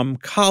from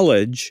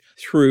college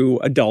through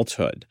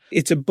adulthood.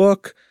 It's a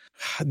book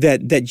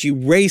that you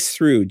race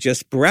through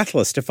just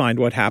breathless to find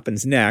what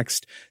happens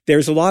next.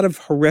 There's a lot of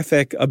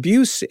horrific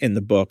abuse in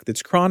the book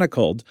that's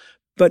chronicled.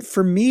 But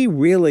for me,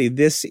 really,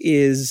 this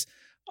is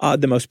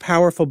the most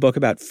powerful book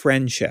about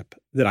friendship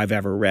that I've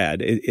ever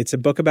read. It's a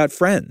book about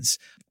friends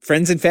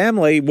and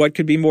family. What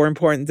could be more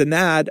important than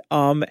that?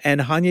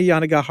 And Hanya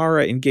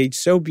Yanagihara engaged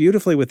so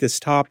beautifully with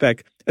this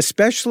topic,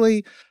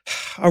 especially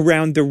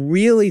around the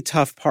really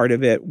tough part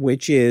of it,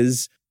 which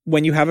is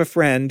when you have a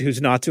friend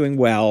who's not doing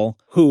well,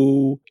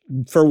 who,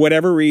 for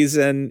whatever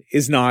reason,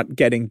 is not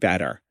getting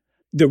better.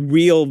 The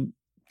real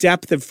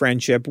depth of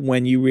friendship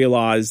when you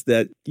realize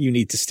that you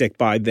need to stick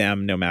by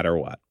them no matter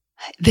what.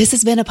 This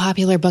has been a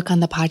popular book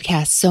on the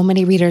podcast. So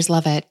many readers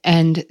love it.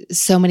 And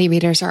so many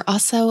readers are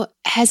also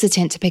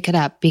hesitant to pick it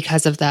up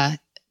because of the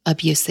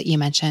abuse that you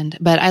mentioned.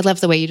 But I love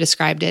the way you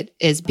described it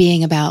as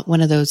being about one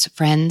of those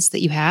friends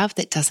that you have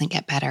that doesn't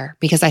get better.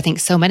 Because I think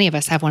so many of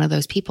us have one of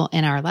those people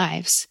in our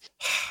lives.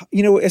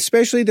 You know,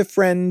 especially the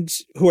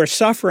friends who are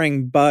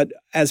suffering, but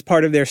as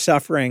part of their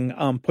suffering,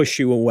 push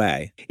you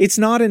away. It's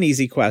not an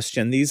easy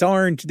question.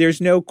 There's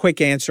no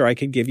quick answer I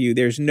could give you.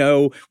 There's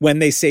no, when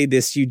they say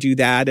this, you do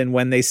that. And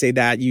when they say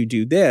that, you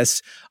do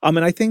this. And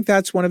I think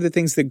that's one of the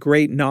things that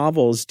great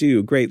novels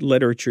do, great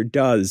literature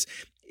does.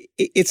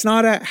 It's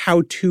not a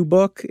how-to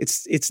book.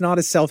 It's not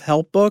a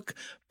self-help book,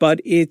 but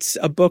it's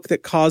a book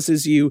that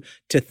causes you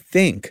to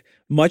think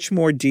much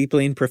more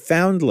deeply and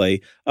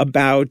profoundly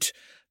about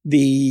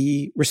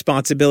the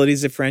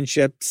responsibilities of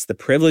friendships, the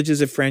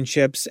privileges of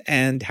friendships,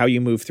 and how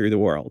you move through the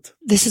world.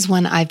 This is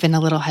one I've been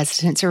a little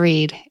hesitant to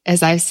read,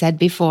 as I've said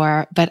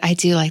before, but I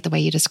do like the way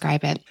you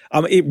describe it.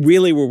 It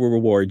really will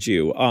reward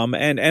you.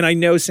 And I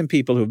know some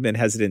people who've been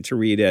hesitant to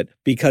read it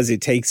because it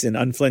takes an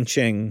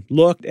unflinching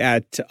look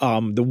at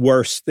the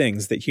worst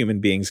things that human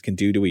beings can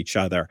do to each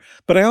other.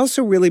 But I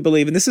also really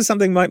believe, and this is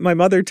something my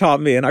mother taught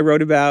me and I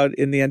wrote about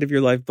in the End of Your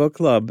Life book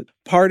club,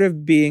 part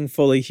of being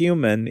fully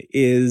human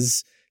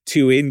is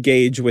to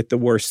engage with the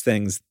worst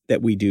things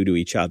that we do to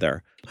each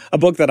other. A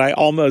book that I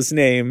almost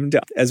named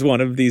as one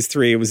of these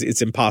 3,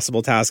 It's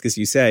Impossible Task, as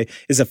you say,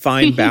 is A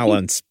Fine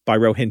Balance by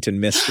Rohinton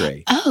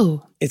Mistry.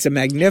 Oh. It's a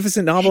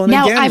magnificent novel. And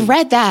now, again, I've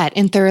read that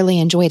and thoroughly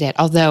enjoyed it,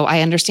 although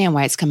I understand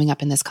why it's coming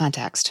up in this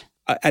context.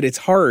 At its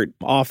heart,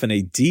 often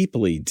a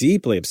deeply,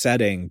 deeply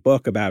upsetting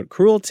book about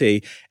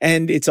cruelty.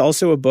 And it's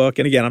also a book,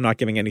 and again, I'm not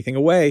giving anything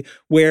away,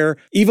 where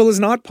evil is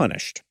not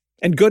punished.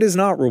 And good is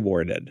not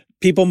rewarded.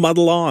 People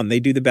muddle on. They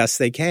do the best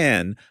they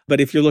can.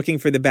 But if you're looking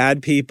for the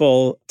bad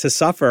people to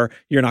suffer,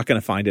 you're not going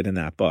to find it in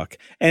that book.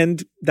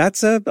 And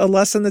that's a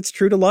lesson that's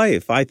true to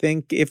life. I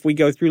think if we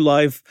go through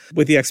life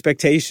with the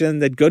expectation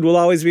that good will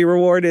always be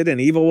rewarded and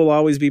evil will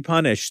always be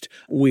punished,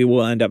 we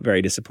will end up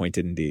very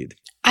disappointed indeed.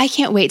 I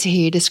can't wait to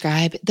hear you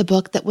describe the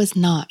book that was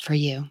not for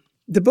you.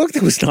 The book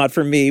that was not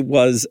for me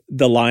was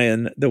The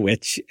Lion, the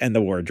Witch, and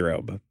the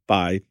Wardrobe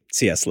by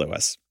C.S.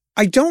 Lewis.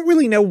 I don't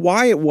really know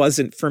why it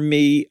wasn't for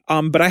me,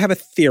 but I have a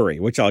theory,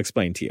 which I'll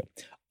explain to you.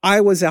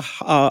 I was a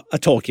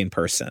Tolkien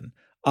person,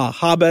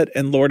 Hobbit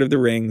and Lord of the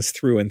Rings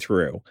through and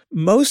through.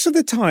 Most of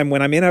the time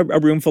when I'm in a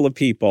room full of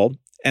people,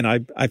 and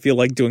I feel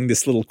like doing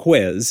this little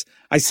quiz,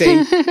 I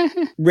say,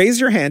 raise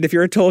your hand if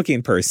you're a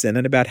Tolkien person,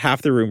 and about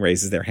half the room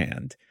raises their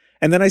hand.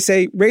 And then I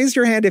say, raise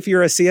your hand if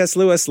you're a C.S.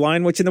 Lewis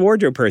Lion, Witch, and the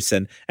Wardrobe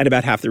person, and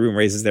about half the room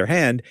raises their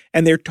hand,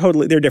 and they're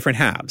different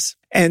halves.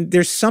 And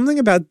there's something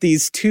about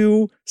these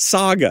two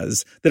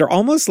sagas that are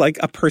almost like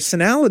a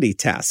personality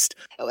test.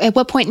 At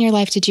what point in your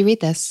life did you read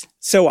this?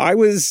 So I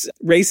was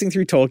racing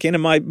through Tolkien,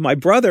 and my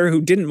brother,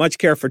 who didn't much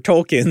care for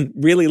Tolkien,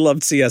 really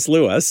loved C.S.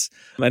 Lewis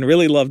and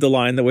really loved The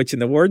Lion, the Witch,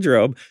 and the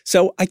Wardrobe.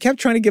 So I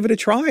kept trying to give it a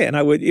try, and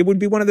it would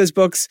be one of those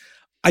books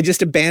I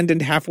just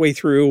abandoned halfway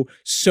through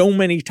so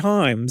many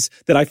times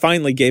that I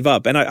finally gave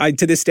up. And I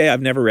to this day,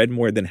 I've never read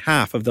more than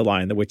half of The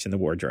Lion, the Witch, and the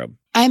Wardrobe.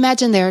 I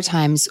imagine there are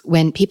times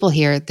when people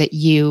hear that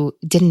you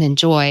didn't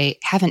enjoy,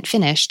 haven't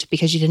finished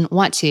because you didn't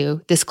want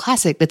to, this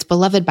classic that's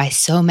beloved by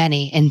so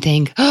many, and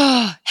think,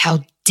 oh, how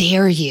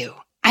dare you?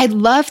 I'd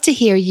love to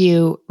hear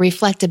you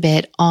reflect a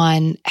bit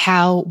on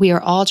how we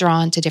are all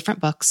drawn to different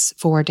books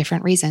for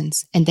different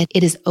reasons, and that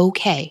it is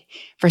okay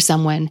for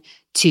someone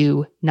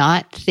to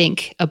not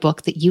think a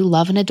book that you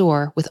love and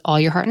adore with all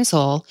your heart and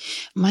soul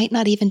might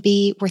not even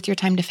be worth your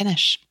time to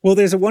finish. Well,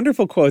 there's a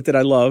wonderful quote that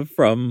I love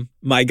from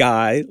my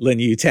guy, Lin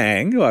Yu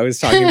Tang, who I was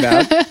talking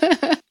about,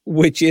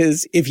 which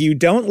is, if you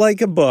don't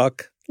like a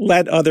book,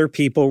 let other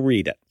people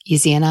read it.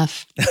 Easy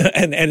enough.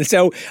 And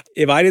so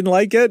if I didn't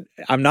like it,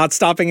 I'm not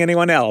stopping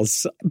anyone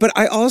else. But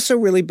I also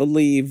really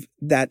believe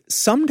that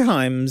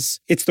sometimes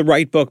it's the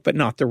right book, but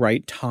not the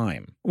right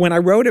time. When I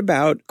wrote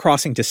about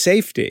Crossing to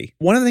Safety,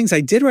 one of the things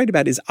I did write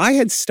about is I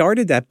had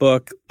started that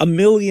book 1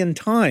 million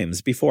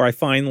times before I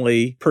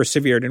finally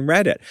persevered and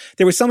read it.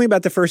 There was something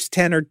about the first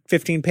 10 or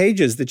 15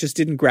 pages that just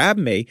didn't grab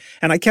me,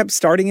 and I kept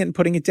starting it and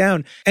putting it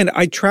down. And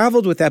I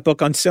traveled with that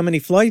book on so many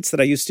flights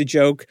that I used to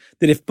joke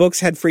that if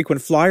books had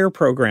frequent flyer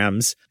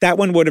programs, that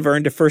one would have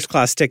earned a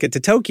first-class ticket to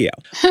Tokyo.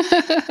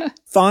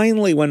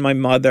 Finally, when my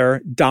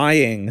mother,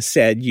 dying,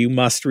 said, you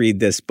must read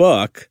this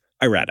book,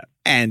 I read it.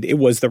 And it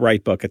was the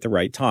right book at the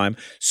right time.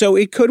 So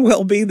it could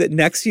well be that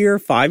next year,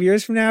 5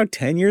 years from now,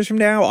 10 years from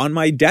now, on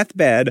my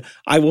deathbed,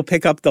 I will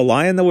pick up The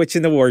Lion, the Witch,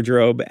 and the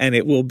Wardrobe, and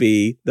it will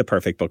be the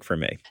perfect book for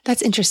me.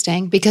 That's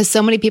interesting because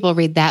so many people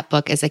read that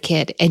book as a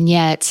kid. And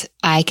yet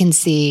I can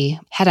see,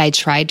 had I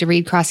tried to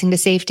read Crossing to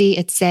Safety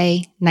at,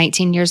 say,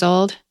 19 years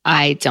old,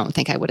 I don't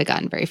think I would have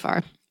gotten very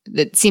far.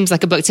 It seems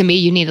like a book to me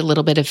you need a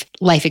little bit of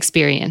life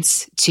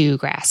experience to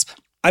grasp.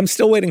 I'm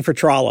still waiting for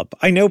Trollope.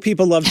 I know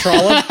people love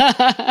Trollope.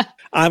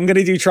 I'm going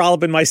to do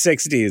Trollope in my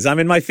 60s. I'm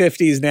in my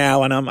 50s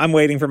now, and I'm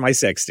waiting for my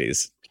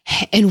 60s.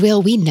 And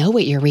Will, we know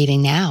what you're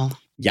reading now.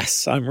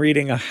 Yes, I'm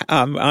reading.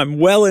 I'm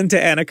well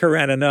into Anna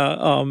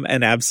Karenina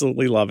and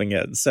absolutely loving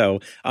it. So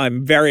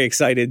I'm very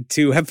excited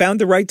to have found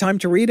the right time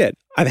to read it.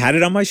 I've had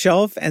it on my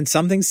shelf, and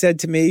something said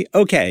to me,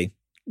 okay,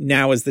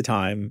 now is the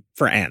time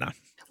for Anna.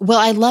 Well,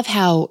 I love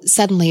how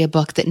suddenly a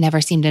book that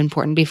never seemed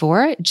important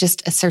before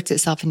just asserts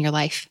itself in your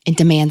life and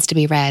demands to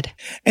be read.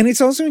 And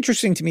it's also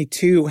interesting to me,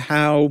 too,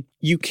 how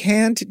you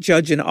can't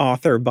judge an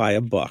author by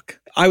a book.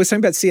 I was talking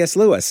about C.S.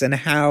 Lewis and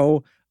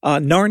how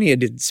Narnia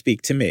didn't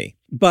speak to me.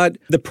 But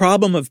The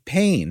Problem of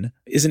Pain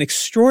is an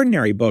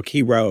extraordinary book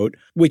he wrote,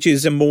 which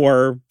is a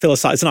more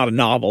philosophical, it's not a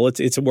novel,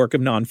 it's a work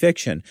of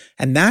nonfiction.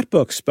 And that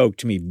book spoke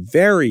to me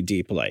very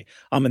deeply.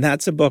 And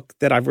that's a book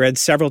that I've read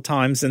several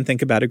times and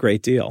think about a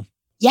great deal.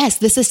 Yes,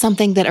 this is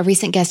something that a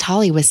recent guest,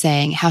 Holly, was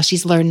saying, how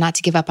she's learned not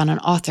to give up on an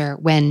author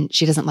when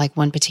she doesn't like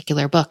one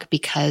particular book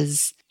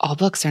because all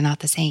books are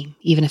not the same,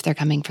 even if they're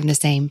coming from the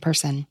same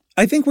person.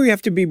 I think we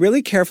have to be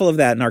really careful of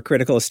that in our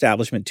critical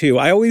establishment, too.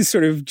 I always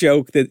sort of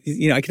joke that,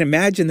 I can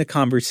imagine the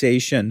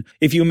conversation.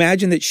 If you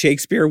imagine that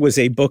Shakespeare was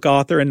a book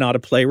author and not a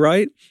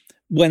playwright,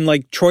 when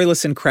like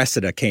Troilus and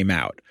Cressida came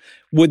out,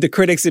 would the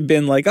critics have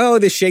been like, oh,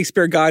 this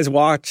Shakespeare guy's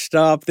washed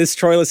up, this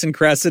Troilus and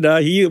Cressida,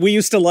 we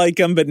used to like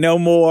him, but no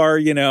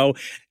more,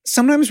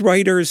 Sometimes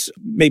writers,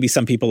 maybe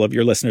some people of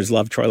your listeners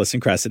love Troilus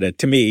and Cressida.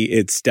 To me,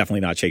 it's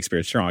definitely not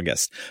Shakespeare's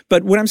strongest.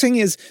 But what I'm saying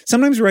is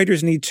sometimes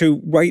writers need to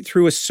write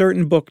through a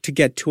certain book to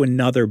get to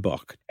another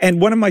book.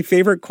 And one of my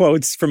favorite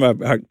quotes from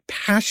a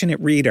passionate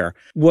reader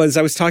was,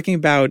 I was talking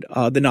about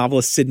the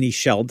novelist Sidney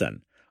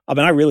Sheldon.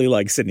 I really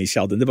like Sidney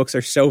Sheldon. The books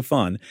are so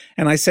fun.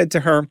 And I said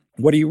to her,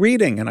 what are you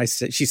reading? And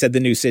she said,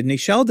 the new Sidney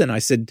Sheldon. I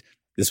said,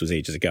 this was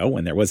ages ago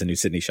when there was a new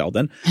Sidney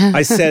Sheldon.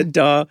 I said,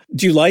 do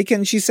you like it?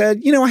 And she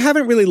said, I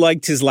haven't really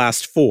liked his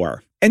last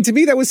 4. And to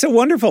me, that was so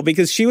wonderful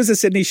because she was a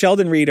Sidney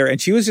Sheldon reader and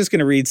she was just going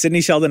to read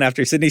Sidney Sheldon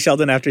after Sidney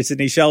Sheldon after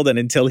Sidney Sheldon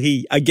until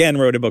he again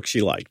wrote a book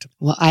she liked.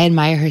 Well, I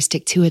admire her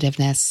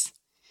stick-to-itiveness.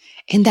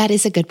 And that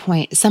is a good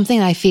point.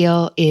 Something I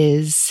feel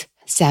is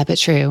sad but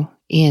true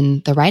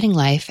in the writing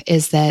life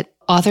is that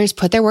authors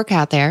put their work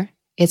out there,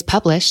 it's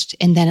published,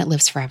 and then it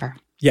lives forever.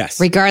 Yes.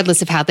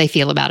 Regardless of how they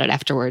feel about it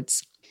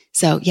afterwards.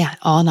 So yeah,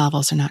 all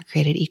novels are not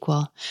created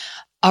equal.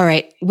 All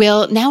right,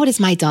 Will, now it is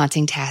my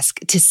daunting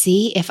task to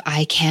see if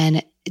I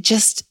can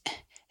just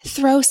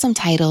throw some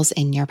titles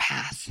in your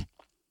path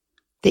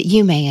that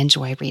you may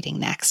enjoy reading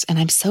next. And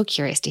I'm so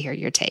curious to hear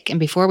your take. And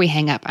before we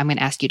hang up, I'm going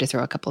to ask you to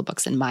throw a couple of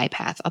books in my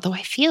path, although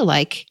I feel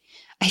like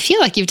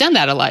you've done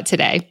that a lot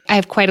today. I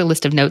have quite a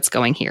list of notes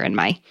going here in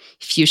my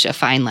fuchsia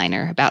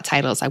fineliner about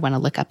titles I want to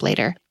look up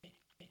later.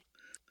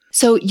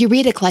 So you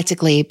read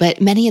eclectically,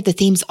 but many of the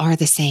themes are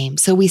the same.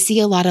 So we see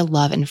a lot of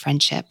love and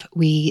friendship.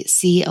 We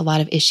see a lot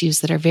of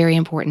issues that are very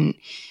important,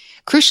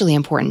 crucially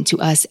important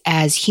to us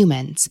as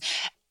humans.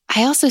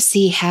 I also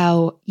see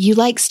how you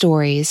like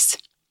stories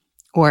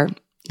or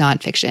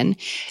nonfiction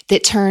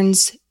that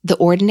turns the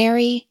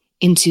ordinary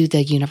into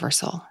the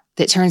universal,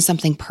 that turns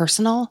something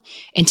personal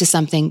into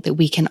something that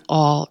we can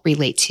all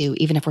relate to,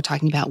 even if we're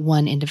talking about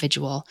one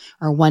individual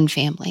or one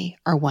family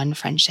or one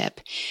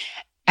friendship.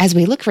 As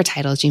we look for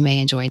titles you may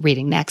enjoy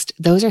reading next,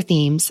 those are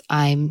themes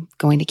I'm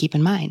going to keep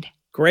in mind.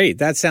 Great.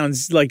 That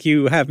sounds like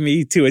you have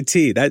me to a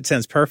T. That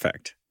sounds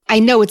perfect. I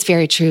know it's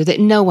very true that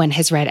no one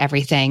has read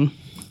everything.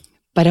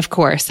 But of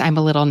course, I'm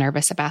a little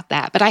nervous about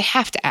that. But I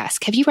have to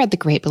ask, have you read The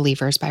Great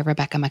Believers by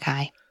Rebecca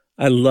Makkai?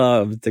 I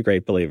love The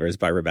Great Believers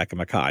by Rebecca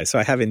Makkai. So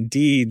I have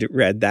indeed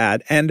read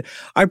that. And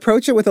I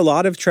approach it with a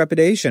lot of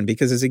trepidation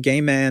because as a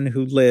gay man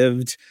who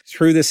lived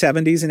through the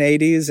 70s and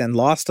 80s and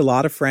lost a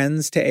lot of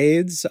friends to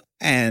AIDS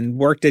and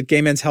worked at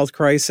Gay Men's Health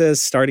Crisis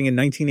starting in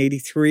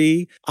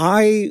 1983,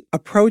 I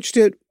approached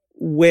it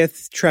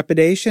with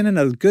trepidation and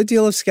a good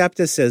deal of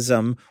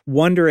skepticism,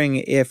 wondering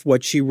if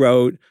what she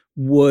wrote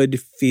would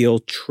feel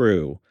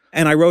true.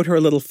 And I wrote her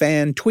a little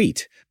fan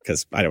tweet,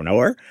 because I don't know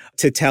her,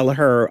 to tell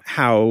her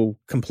how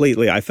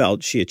completely I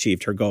felt she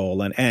achieved her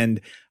goal.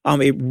 And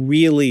it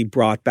really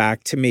brought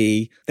back to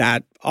me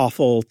that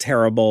awful,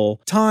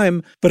 terrible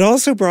time, but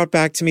also brought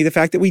back to me the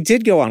fact that we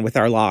did go on with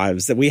our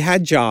lives, that we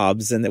had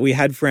jobs and that we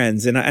had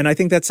friends. And I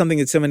think that's something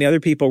that so many other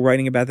people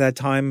writing about that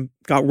time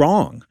got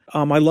wrong.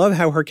 I love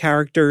how her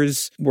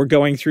characters were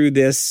going through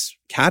this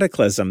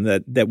cataclysm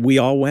that we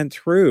all went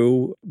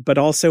through, but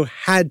also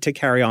had to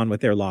carry on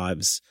with their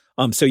lives.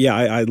 So yeah,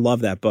 I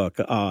love that book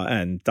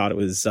and thought it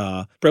was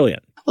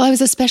brilliant. Well, I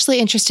was especially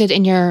interested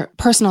in your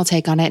personal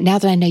take on it now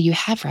that I know you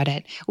have read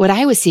it. What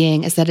I was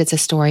seeing is that it's a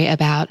story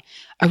about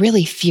a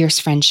really fierce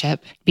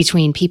friendship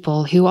between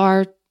people who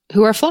are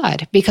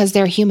flawed because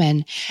they're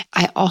human.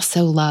 I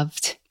also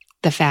loved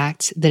the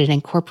fact that it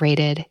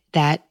incorporated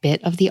that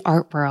bit of the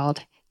art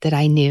world that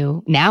I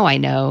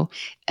know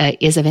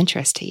is of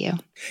interest to you.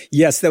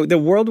 Yes, the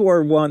World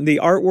War I, the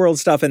art world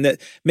stuff, and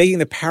making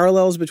the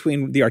parallels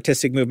between the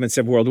artistic movements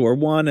of World War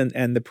I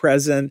and the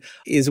present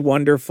is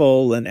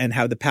wonderful, and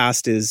how the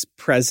past is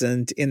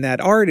present in that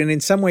art. And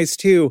in some ways,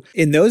 too,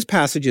 in those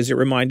passages, it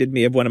reminded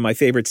me of one of my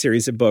favorite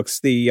series of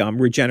books, the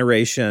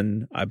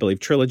Regeneration, I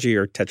believe, trilogy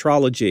or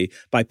tetralogy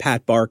by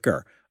Pat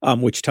Barker,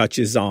 which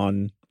touches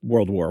on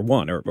World War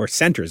I or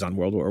centers on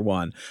World War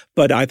I.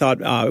 But I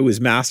thought it was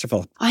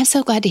masterful. I'm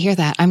so glad to hear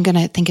that. I'm going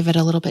to think of it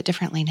a little bit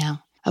differently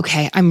now.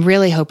 Okay, I'm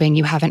really hoping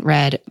you haven't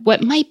read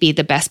what might be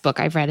the best book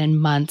I've read in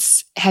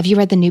months. Have you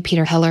read the new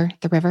Peter Heller,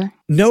 The River?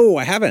 No,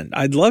 I haven't.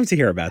 I'd love to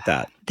hear about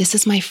that. This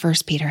is my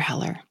first Peter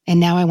Heller, and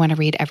now I want to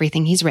read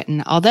everything he's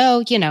written.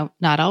 Although,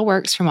 not all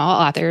works from all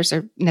authors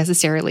are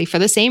necessarily for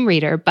the same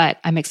reader, but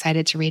I'm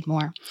excited to read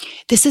more.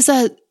 This is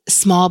a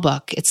small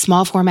book. It's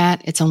small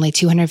format. It's only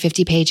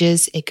 250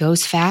 pages. It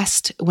goes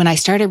fast. When I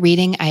started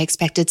reading, I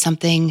expected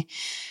something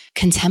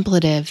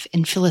contemplative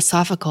and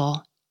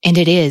philosophical. And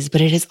it is,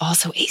 but it is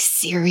also a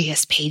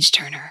serious page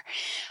turner.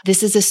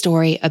 This is a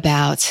story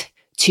about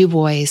two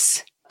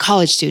boys,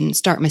 college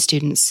students, Dartmouth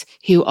students,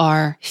 who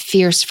are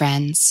fierce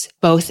friends,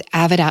 both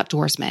avid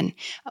outdoorsmen.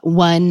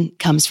 One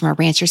comes from a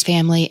rancher's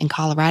family in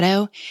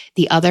Colorado.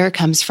 The other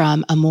comes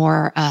from a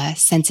more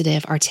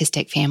sensitive,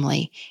 artistic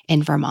family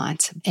in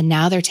Vermont. And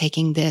now they're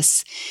taking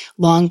this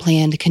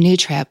long-planned canoe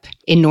trip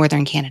in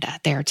northern Canada.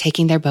 They're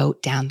taking their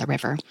boat down the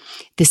river.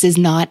 This is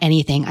not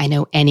anything I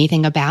know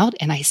anything about,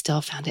 and I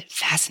still found it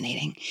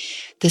fascinating.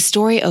 The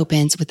story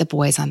opens with the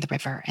boys on the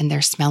river, and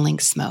they're smelling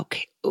smoke.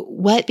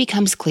 What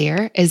becomes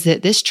clear is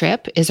that this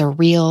trip is a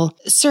real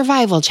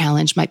survival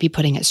challenge, might be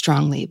putting it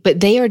strongly, but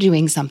they are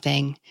doing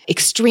something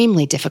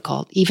extremely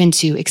difficult, even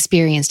to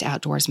experienced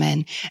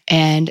outdoorsmen,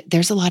 and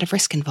there's a lot of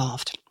risk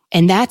involved.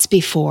 And that's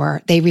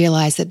before they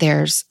realize that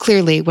there's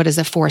clearly what is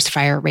a forest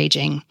fire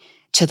raging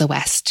to the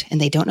west, and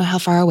they don't know how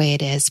far away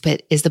it is,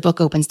 but as the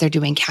book opens, they're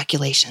doing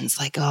calculations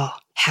like,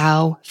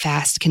 how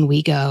fast can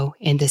we go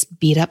in this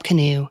beat up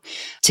canoe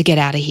to get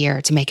out of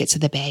here to make it to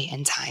the bay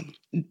in time?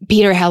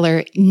 Peter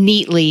Heller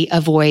neatly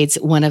avoids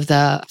one of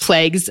the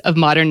plagues of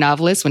modern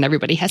novelists when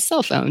everybody has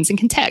cell phones and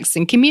can text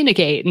and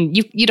communicate. And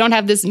you don't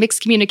have this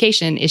mixed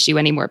communication issue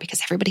anymore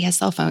because everybody has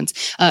cell phones.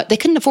 They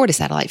couldn't afford a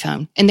satellite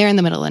phone and they're in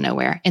the middle of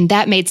nowhere. And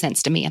that made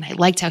sense to me. And I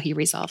liked how he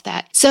resolved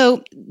that.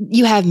 So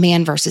you have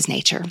man versus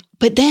nature.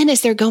 But then as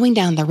they're going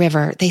down the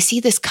river, they see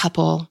this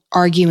couple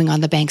arguing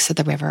on the banks of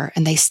the river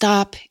and they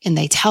stop and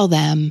they tell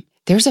them,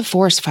 there's a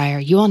forest fire.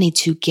 You all need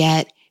to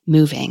get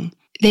moving.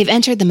 They've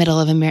entered the middle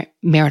of a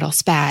marital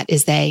spat,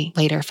 as they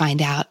later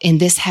find out, and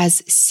this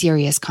has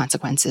serious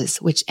consequences,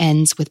 which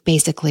ends with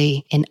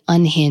basically an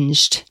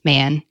unhinged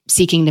man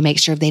seeking to make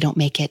sure they don't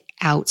make it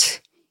out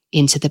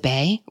into the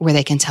bay where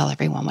they can tell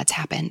everyone what's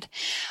happened.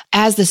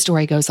 As the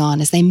story goes on,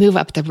 as they move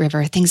up the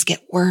river, things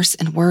get worse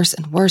and worse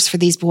and worse for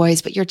these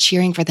boys, but you're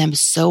cheering for them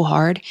so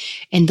hard.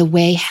 And the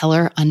way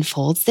Heller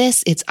unfolds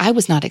this, I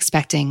was not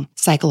expecting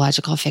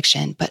psychological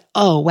fiction, but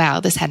oh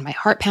wow, this had my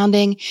heart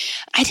pounding.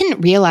 I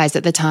didn't realize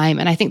at the time,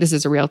 and I think this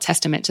is a real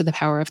testament to the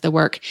power of the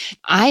work,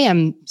 I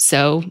am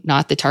so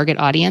not the target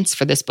audience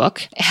for this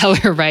book.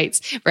 Heller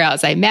writes for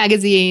Outside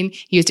Magazine.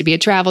 He used to be a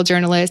travel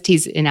journalist.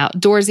 He's an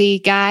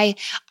outdoorsy guy.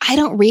 I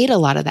don't read a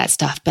lot of that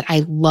stuff, but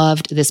I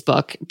loved this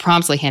book,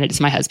 promptly handed it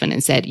to my husband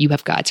and said, you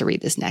have got to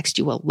read this next.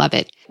 You will love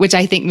it, which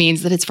I think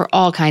means that it's for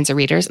all kinds of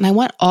readers. And I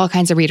want all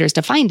kinds of readers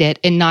to find it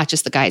and not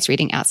just the guys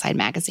reading Outside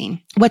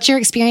Magazine. What's your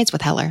experience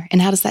with Heller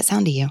and how does that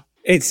sound to you?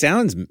 It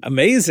sounds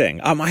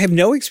amazing. I have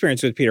no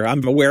experience with Peter.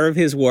 I'm aware of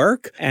his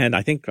work, and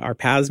I think our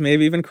paths may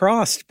have even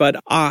crossed, but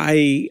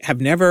I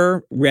have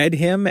never read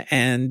him,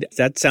 and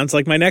that sounds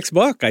like my next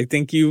book. I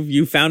think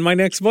you found my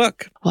next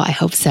book. Well, I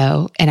hope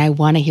so, and I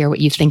want to hear what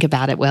you think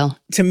about it, Will.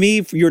 To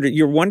me,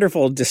 your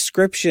wonderful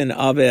description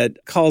of it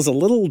calls a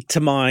little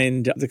to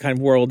mind the kind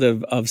of world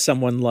of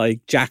someone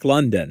like Jack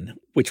London,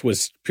 which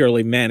was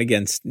purely man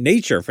against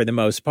nature for the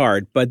most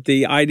part. But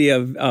the idea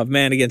of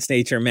man against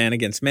nature, man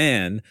against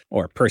man,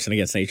 or person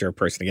against nature,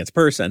 person against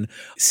person,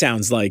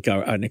 sounds like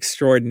an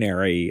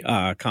extraordinary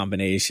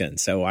combination.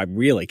 So I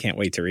really can't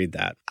wait to read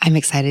that. I'm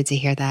excited to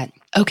hear that.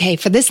 Okay,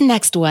 for this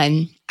next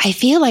one, I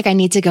feel like I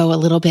need to go a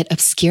little bit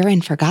obscure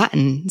and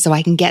forgotten so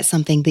I can get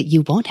something that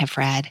you won't have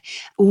read.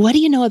 What do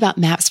you know about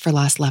Maps for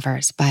Lost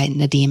Lovers by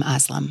Nadim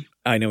Aslam?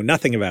 I know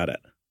nothing about it.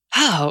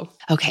 Oh,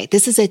 okay.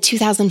 This is a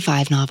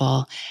 2005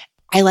 novel.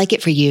 I like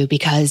it for you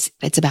because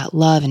it's about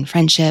love and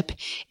friendship.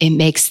 It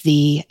makes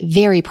the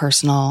very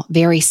personal,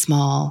 very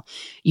small,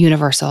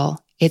 universal.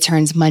 It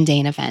turns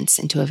mundane events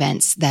into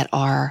events that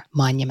are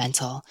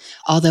monumental,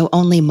 although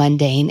only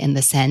mundane in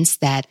the sense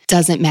that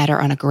doesn't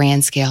matter on a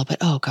grand scale, but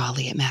oh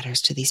golly, it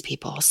matters to these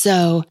people.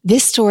 So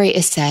this story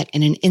is set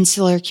in an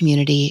insular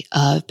community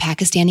of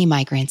Pakistani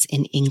migrants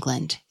in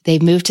England.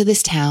 They've moved to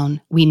this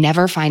town. We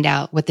never find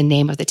out what the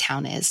name of the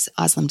town is.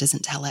 Aslam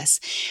doesn't tell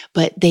us,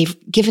 but they've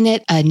given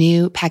it a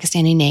new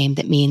Pakistani name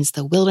that means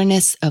the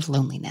wilderness of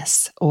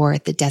loneliness or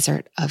the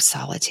desert of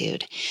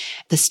solitude.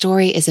 The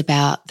story is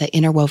about the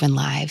interwoven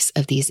lives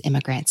of these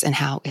immigrants and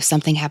how if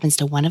something happens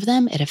to one of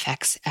them, it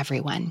affects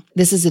everyone.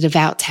 This is a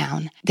devout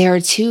town. There are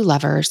two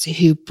lovers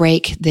who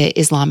break the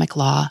Islamic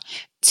law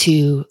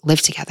to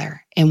live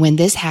together. And when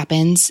this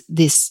happens,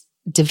 this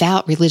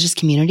devout religious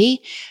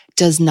community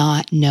does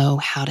not know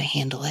how to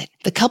handle it.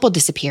 The couple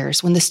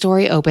disappears. When the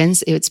story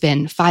opens, it's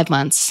been 5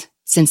 months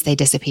since they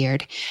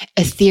disappeared.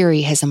 A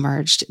theory has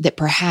emerged that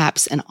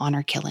perhaps an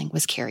honor killing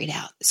was carried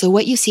out. So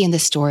what you see in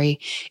this story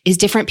is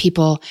different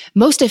people,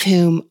 most of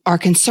whom are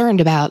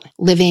concerned about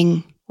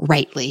living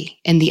rightly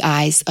in the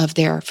eyes of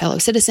their fellow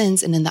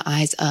citizens and in the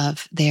eyes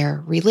of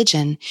their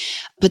religion.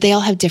 But they all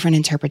have different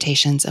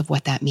interpretations of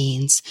what that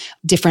means,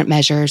 different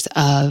measures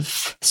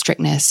of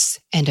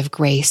strictness and of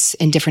grace,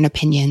 and different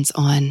opinions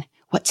on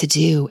what to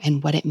do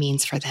and what it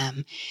means for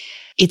them.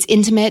 It's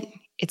intimate.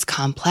 It's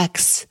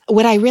complex.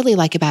 What I really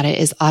like about it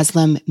is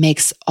Aslam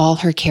makes all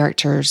her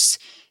characters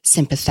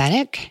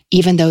sympathetic,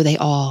 even though they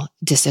all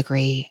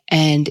disagree.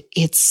 And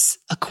it's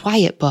a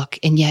quiet book,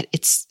 and yet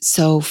it's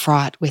so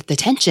fraught with the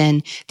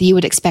tension that you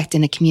would expect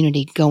in a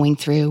community going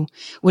through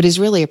what is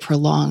really a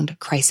prolonged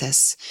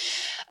crisis.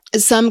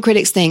 Some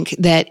critics think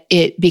that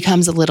it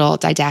becomes a little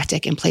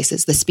didactic in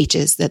places, the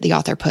speeches that the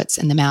author puts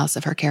in the mouths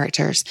of her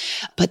characters.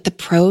 But the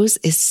prose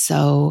is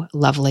so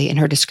lovely in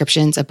her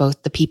descriptions of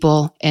both the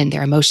people and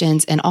their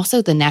emotions and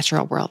also the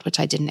natural world,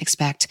 which I didn't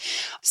expect.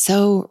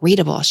 So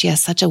readable. She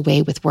has such a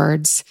way with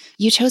words.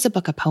 You chose a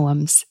book of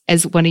poems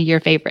as one of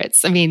your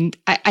favorites. I mean,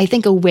 I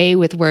think a way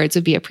with words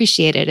would be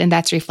appreciated, and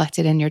that's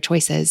reflected in your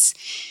choices.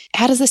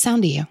 How does this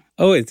sound to you?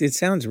 Oh, it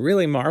sounds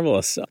really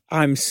marvelous.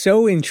 I'm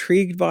so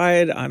intrigued by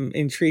it. I'm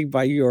intrigued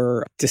by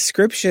your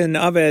description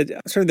of it,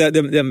 sort of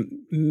the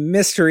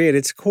mystery at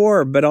its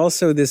core, but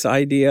also this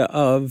idea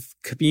of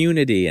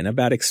community and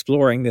about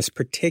exploring this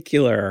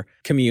particular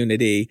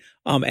community.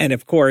 And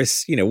of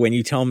course, you know, when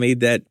you tell me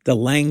that the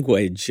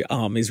language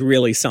is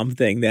really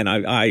something, then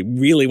I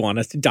really want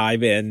us to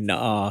dive in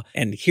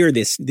and hear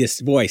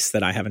this voice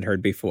that I haven't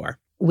heard before.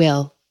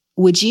 Will,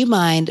 would you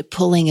mind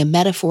pulling a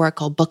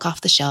metaphorical book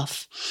off the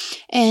shelf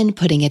and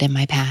putting it in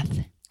my path?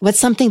 What's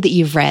something that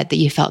you've read that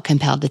you felt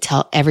compelled to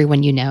tell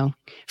everyone you know,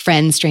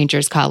 friends,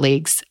 strangers,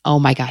 colleagues? Oh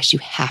my gosh, you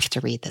have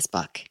to read this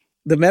book.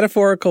 The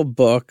metaphorical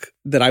book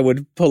that I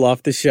would pull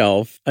off the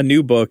shelf, a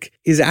new book,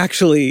 is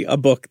actually a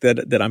book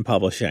that I'm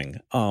publishing.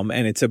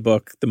 And it's a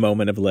book, The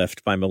Moment of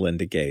Lift by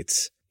Melinda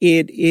Gates.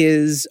 It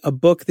is a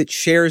book that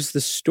shares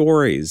the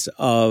stories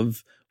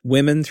of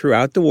women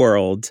throughout the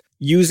world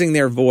using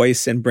their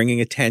voice and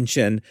bringing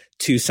attention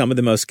to some of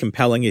the most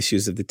compelling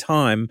issues of the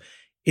time.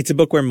 It's a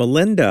book where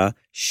Melinda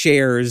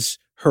shares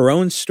her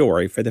own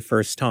story for the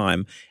first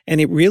time. And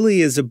it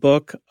really is a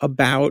book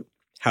about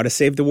how to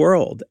save the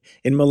world.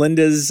 In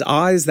Melinda's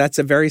eyes, that's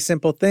a very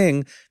simple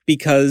thing,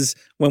 because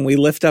when we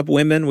lift up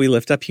women, we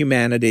lift up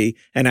humanity.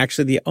 And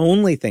actually, the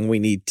only thing we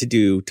need to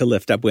do to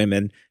lift up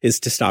women is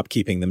to stop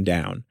keeping them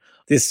down.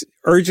 This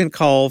urgent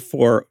call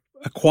for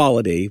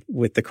equality,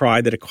 with the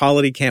cry that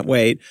equality can't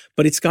wait,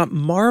 but it's got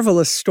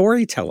marvelous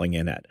storytelling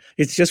in it.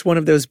 It's just one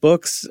of those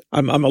books.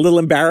 I'm a little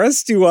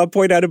embarrassed to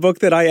point out a book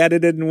that I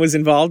edited and was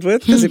involved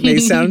with, because it may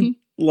sound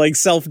like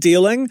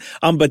self-dealing,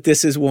 but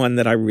this is one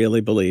that I really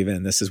believe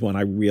in. This is one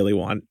I really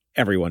want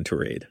everyone to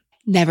read.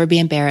 Never be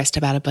embarrassed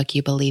about a book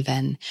you believe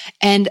in.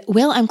 And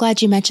Will, I'm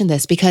glad you mentioned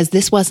this, because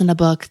this wasn't a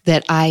book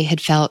that I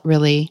had felt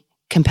really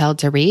compelled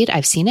to read.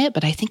 I've seen it,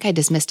 but I think I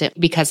dismissed it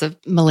because of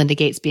Melinda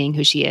Gates being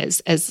who she is,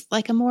 as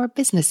like a more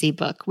businessy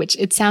book, which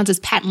it sounds as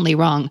patently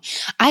wrong.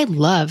 I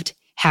loved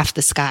Half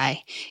the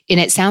Sky, and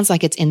it sounds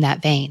like it's in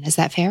that vein. Is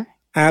that fair?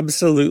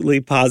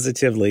 Absolutely,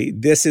 positively.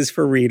 This is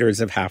for readers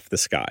of Half the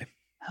Sky.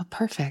 Oh,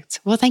 perfect.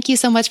 Well, thank you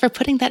so much for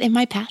putting that in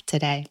my path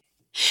today.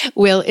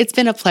 Will, it's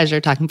been a pleasure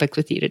talking books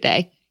with you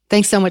today.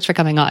 Thanks so much for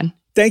coming on.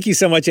 Thank you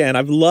so much, Anne.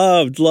 I've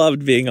loved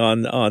being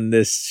on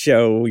this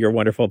show, your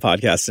wonderful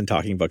podcast, and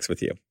talking books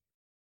with you.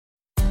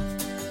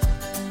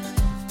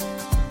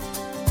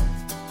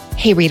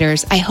 Hey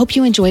readers, I hope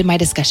you enjoyed my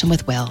discussion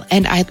with Will,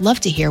 and I'd love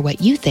to hear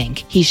what you think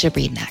he should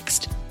read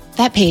next.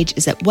 That page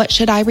is at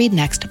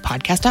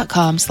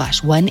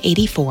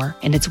whatshouldireadnextpodcast.com/184,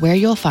 and it's where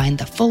you'll find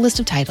the full list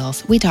of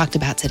titles we talked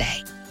about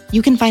today.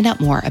 You can find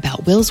out more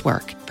about Will's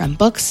work, from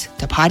books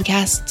to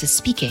podcasts to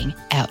speaking,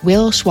 at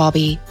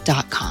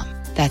willschwalbe.com.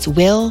 That's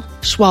Will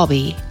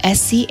Schwalbe,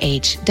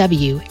 SCHWALBE,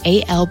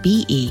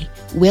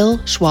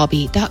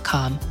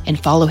 willschwalbe.com, and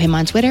follow him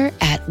on Twitter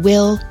at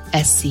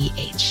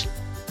WillSCH.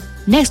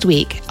 Next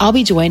week, I'll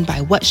be joined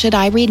by What Should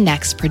I Read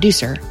Next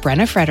producer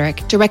Brenna Frederick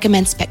to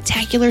recommend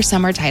spectacular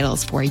summer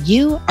titles for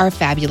you, our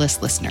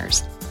fabulous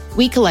listeners.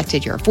 We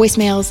collected your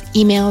voicemails,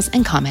 emails,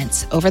 and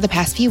comments over the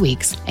past few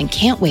weeks and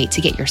can't wait to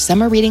get your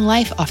summer reading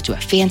life off to a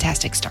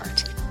fantastic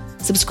start.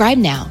 Subscribe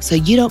now so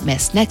you don't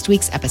miss next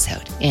week's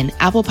episode in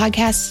Apple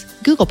Podcasts,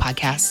 Google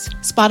Podcasts,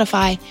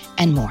 Spotify,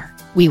 and more.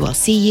 We will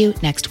see you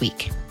next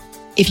week.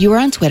 If you are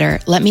on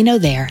Twitter, let me know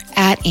there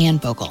at Anne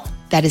Bogle.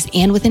 That is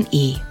Anne with an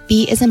E,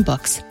 B as in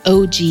books,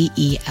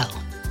 OGEL.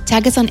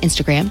 Tag us on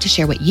Instagram to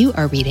share what you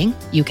are reading.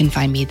 You can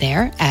find me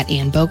there at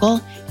Anne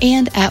Bogle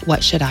and at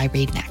What Should I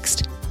Read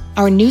Next.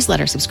 Our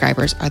newsletter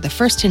subscribers are the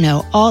first to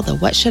know all the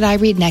What Should I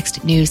Read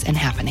Next news and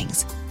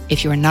happenings.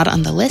 If you are not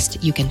on the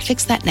list, you can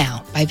fix that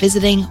now by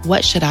visiting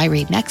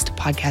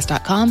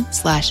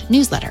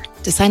whatshouldireadnextpodcast.com/newsletter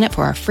to sign up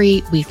for our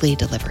free weekly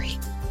delivery.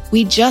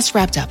 We just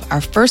wrapped up our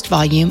first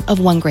volume of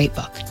One Great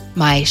Book,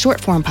 my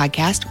short form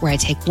podcast where I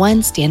take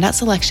one standout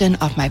selection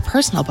off my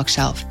personal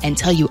bookshelf and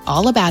tell you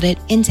all about it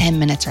in 10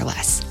 minutes or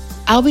less.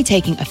 I'll be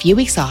taking a few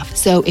weeks off,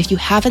 so if you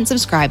haven't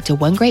subscribed to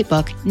One Great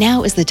Book,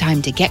 now is the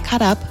time to get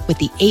caught up with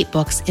the 8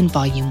 books in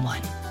Volume 1.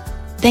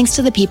 Thanks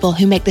to the people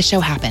who make the show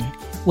happen.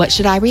 What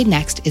Should I Read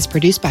Next is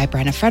produced by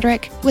Brenna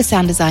Frederick with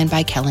sound design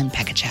by Kellen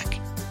Pekacek.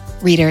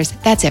 Readers,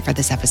 that's it for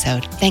this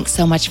episode. Thanks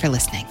so much for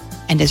listening.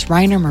 And as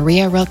Rainer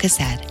Maria Rilke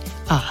said,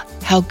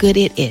 how good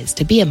it is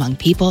to be among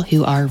people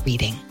who are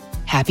reading.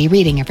 Happy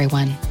reading,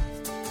 everyone.